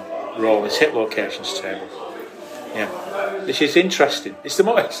roll this hit locations table. Yeah, this is interesting. It's the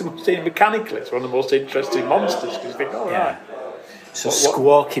most mechanically. It's one of the most interesting monsters because you think, right. So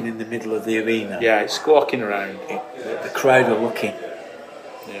squawking in the middle of the arena. Yeah, it's squawking around. The crowd are looking.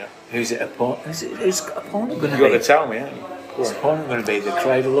 Yeah. Who's it opponent? Who's opponent going to be? You've got to tell me, haven't you? Who's opponent going to be? The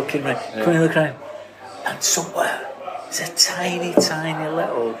crowd are looking. Coming to the crowd. And somewhere there's a tiny, tiny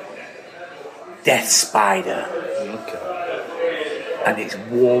little death spider. Okay. And it's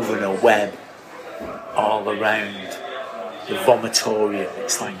woven a web all around the vomitorium.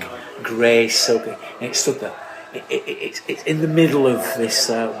 It's like grey silky. And it's stood there. It's in the middle of this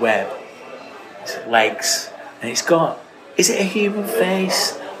web. It's legs. And it's got... Is it a human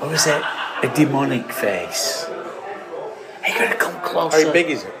face? Or is it a demonic face? Are you going to come closer? How big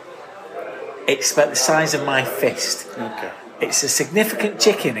is it? It's about the size of my fist. Okay. It's a significant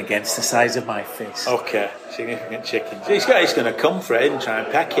chicken against the size of my fist. Okay, significant chicken. So it's going to come for it and try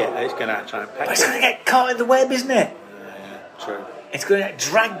and peck it. It's going to try and peck it. But it's going to get caught in the web, isn't it? Yeah, true. It's going to get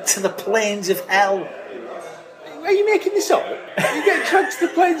dragged to the plains of hell. Are you making this up? You get dragged to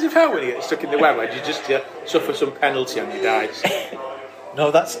the plains of hell when you get stuck in the web, or do you just suffer some penalty on your dice? No,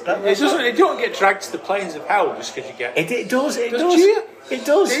 you don't get dragged to the plains of hell just because you get... It does. Do you? It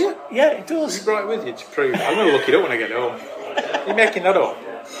does. Do you? Yeah, it does. You brought it with you to prove it. I'm going to look it up when I get home. You're making that up.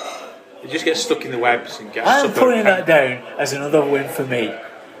 You just get stuck in the webs and get... I'm putting that down as another win for me.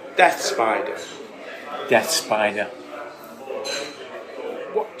 Death spider. Death spider.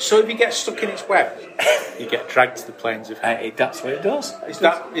 What? So if you get stuck in its web, you get dragged to the plains of hell? That's what it does. Is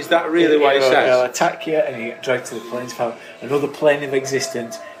that really what it says? It'll attack you and you get dragged to the plains of hell. Another plane of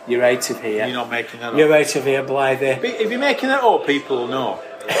existence. You're out of here. You're not making that up. You're out of here, Blythe. If you're making that up, people will know.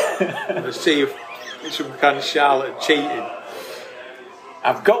 They'll see if it's some kind of charlatan cheating.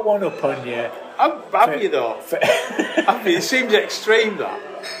 I've got one up on you. Have you though? It seems extreme, that.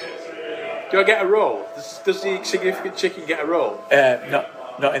 Do I get a roll? Does the significant chicken get a roll?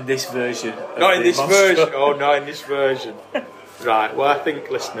 Not in this version. Not in this version. Oh, not in this version. Right. Well, I think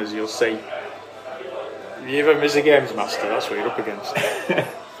listeners, you'll see. If you ever miss a games master, that's what you're up against.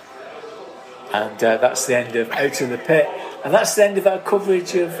 And that's the end of Out of the Pit. And that's the end of our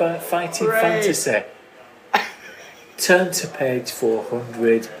coverage of Fighting Fantasy. Turn to page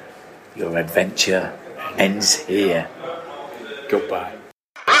 400. Your adventure ends here. Goodbye.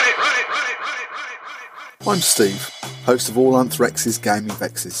 I'm Steve, host of All Anthrex's Gaming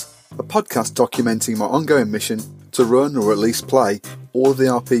Vexes, a podcast documenting my ongoing mission to run or at least play all of the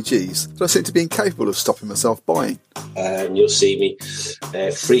RPGs that I seem to be incapable of stopping myself buying. And you'll see me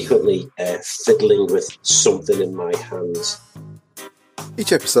frequently fiddling with something in my hands.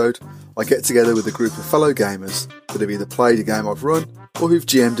 Each episode, I get together with a group of fellow gamers that have either played a game I've run or who've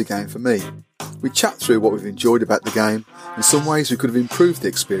GM'd a game for me. We chat through what we've enjoyed about the game and some ways we could have improved the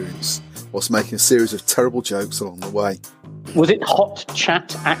experience, whilst making a series of terrible jokes along the way. Was it hot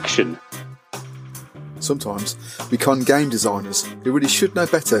chat action? Sometimes we con game designers who really should know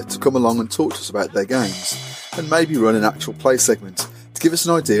better to come along and talk to us about their games, and maybe run an actual play segment to give us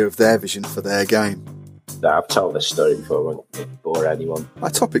an idea of their vision for their game. I've told this story before, won't bore anyone.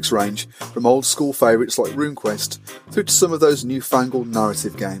 Our topics range from old school favourites like RuneQuest through to some of those newfangled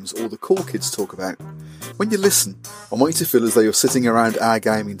narrative games all the cool kids talk about. When you listen, I want you to feel as though you're sitting around our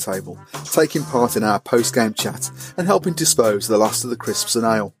gaming table, taking part in our post-game chat and helping dispose the last of the crisps and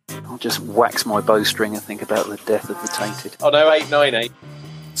ale. I'll just wax my bowstring and think about the death of the tainted. Oh no, 898.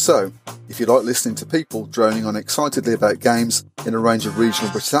 So, if you like listening to people droning on excitedly about games in a range of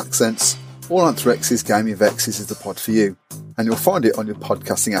regional British accents, All Anthrex's Gaming Vexes is the pod for you, and you'll find it on your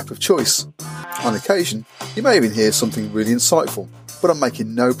podcasting app of choice. On occasion, you may even hear something really insightful, but I'm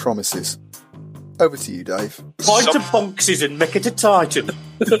making no promises. Over to you, Dave. Point to boxes and make it a Titan.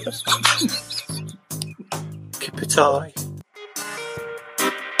 Keep it high.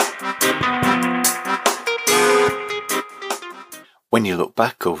 When you look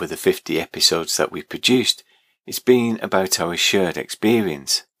back over the 50 episodes that we've produced, it's been about our shared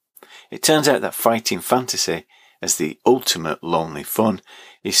experience. It turns out that fighting fantasy, as the ultimate lonely fun,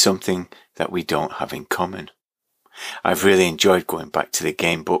 is something that we don't have in common. I've really enjoyed going back to the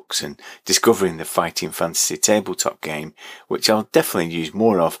game books and discovering the fighting fantasy tabletop game, which I'll definitely use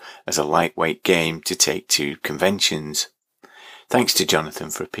more of as a lightweight game to take to conventions. Thanks to Jonathan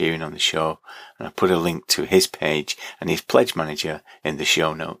for appearing on the show, and I put a link to his page and his pledge manager in the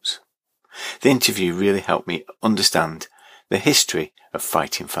show notes. The interview really helped me understand the history of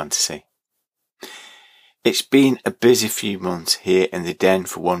fighting fantasy. It's been a busy few months here in the den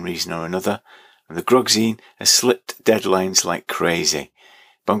for one reason or another, and the Grogzine has slipped deadlines like crazy,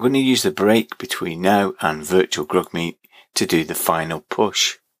 but I'm going to use the break between now and Virtual Grog Meet to do the final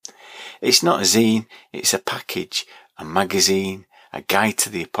push. It's not a zine, it's a package, a magazine, a guide to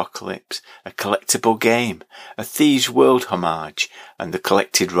the apocalypse, a collectible game, a Thieves' World homage, and the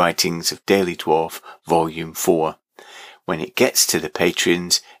collected writings of Daily Dwarf Volume 4. When it gets to the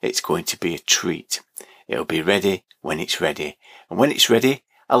Patreons, it's going to be a treat. It'll be ready when it's ready, and when it's ready,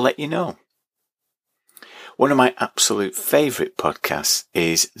 I'll let you know. One of my absolute favourite podcasts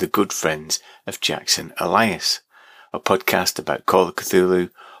is The Good Friends of Jackson Elias, a podcast about Call of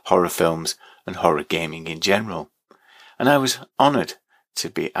Cthulhu, horror films, and horror gaming in general. And I was honoured to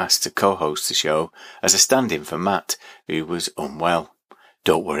be asked to co-host the show as a stand-in for Matt, who was unwell.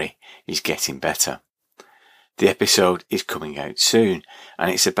 Don't worry, he's getting better. The episode is coming out soon,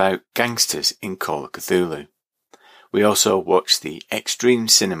 and it's about gangsters in Call of Cthulhu. We also watched the extreme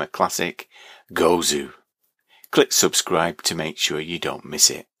cinema classic, Gozu. Click subscribe to make sure you don't miss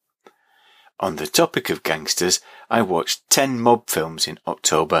it. On the topic of gangsters, I watched 10 mob films in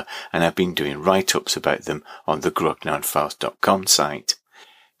October, and I've been doing write-ups about them on the grognardfiles.com site.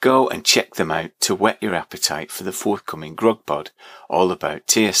 Go and check them out to whet your appetite for the forthcoming Grog Pod, all about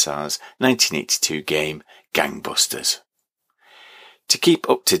TSR's 1982 game, Gangbusters. To keep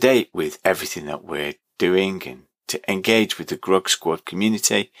up to date with everything that we're doing and to engage with the Grog Squad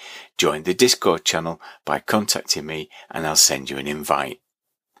community, join the Discord channel by contacting me and I'll send you an invite.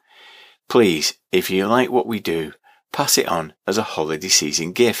 Please, if you like what we do, pass it on as a holiday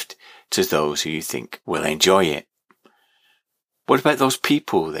season gift to those who you think will enjoy it. What about those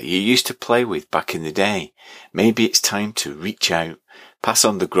people that you used to play with back in the day? Maybe it's time to reach out, pass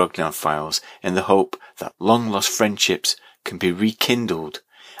on the Grognard Files in the hope that long-lost friendships can be rekindled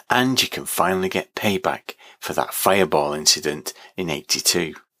and you can finally get payback for that fireball incident in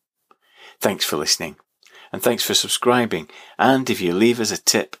 82. Thanks for listening, and thanks for subscribing, and if you leave us a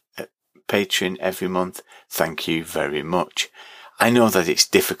tip at Patreon every month, thank you very much. I know that it's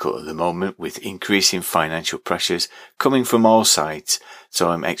difficult at the moment with increasing financial pressures coming from all sides, so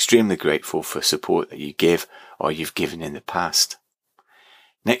I'm extremely grateful for support that you give or you've given in the past.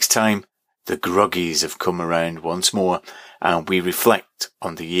 Next time, the Groggies have come around once more and we reflect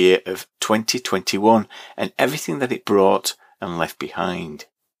on the year of 2021 and everything that it brought and left behind.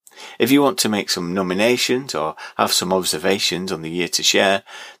 If you want to make some nominations or have some observations on the year to share,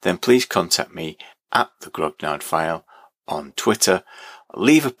 then please contact me at the Grognard File on Twitter,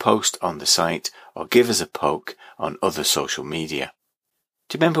 leave a post on the site, or give us a poke on other social media.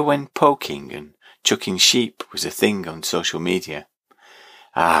 Do you remember when poking and chucking sheep was a thing on social media?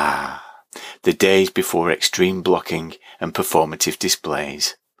 The days before extreme blocking and performative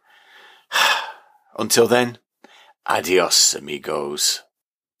displays. Until then, adios, amigos.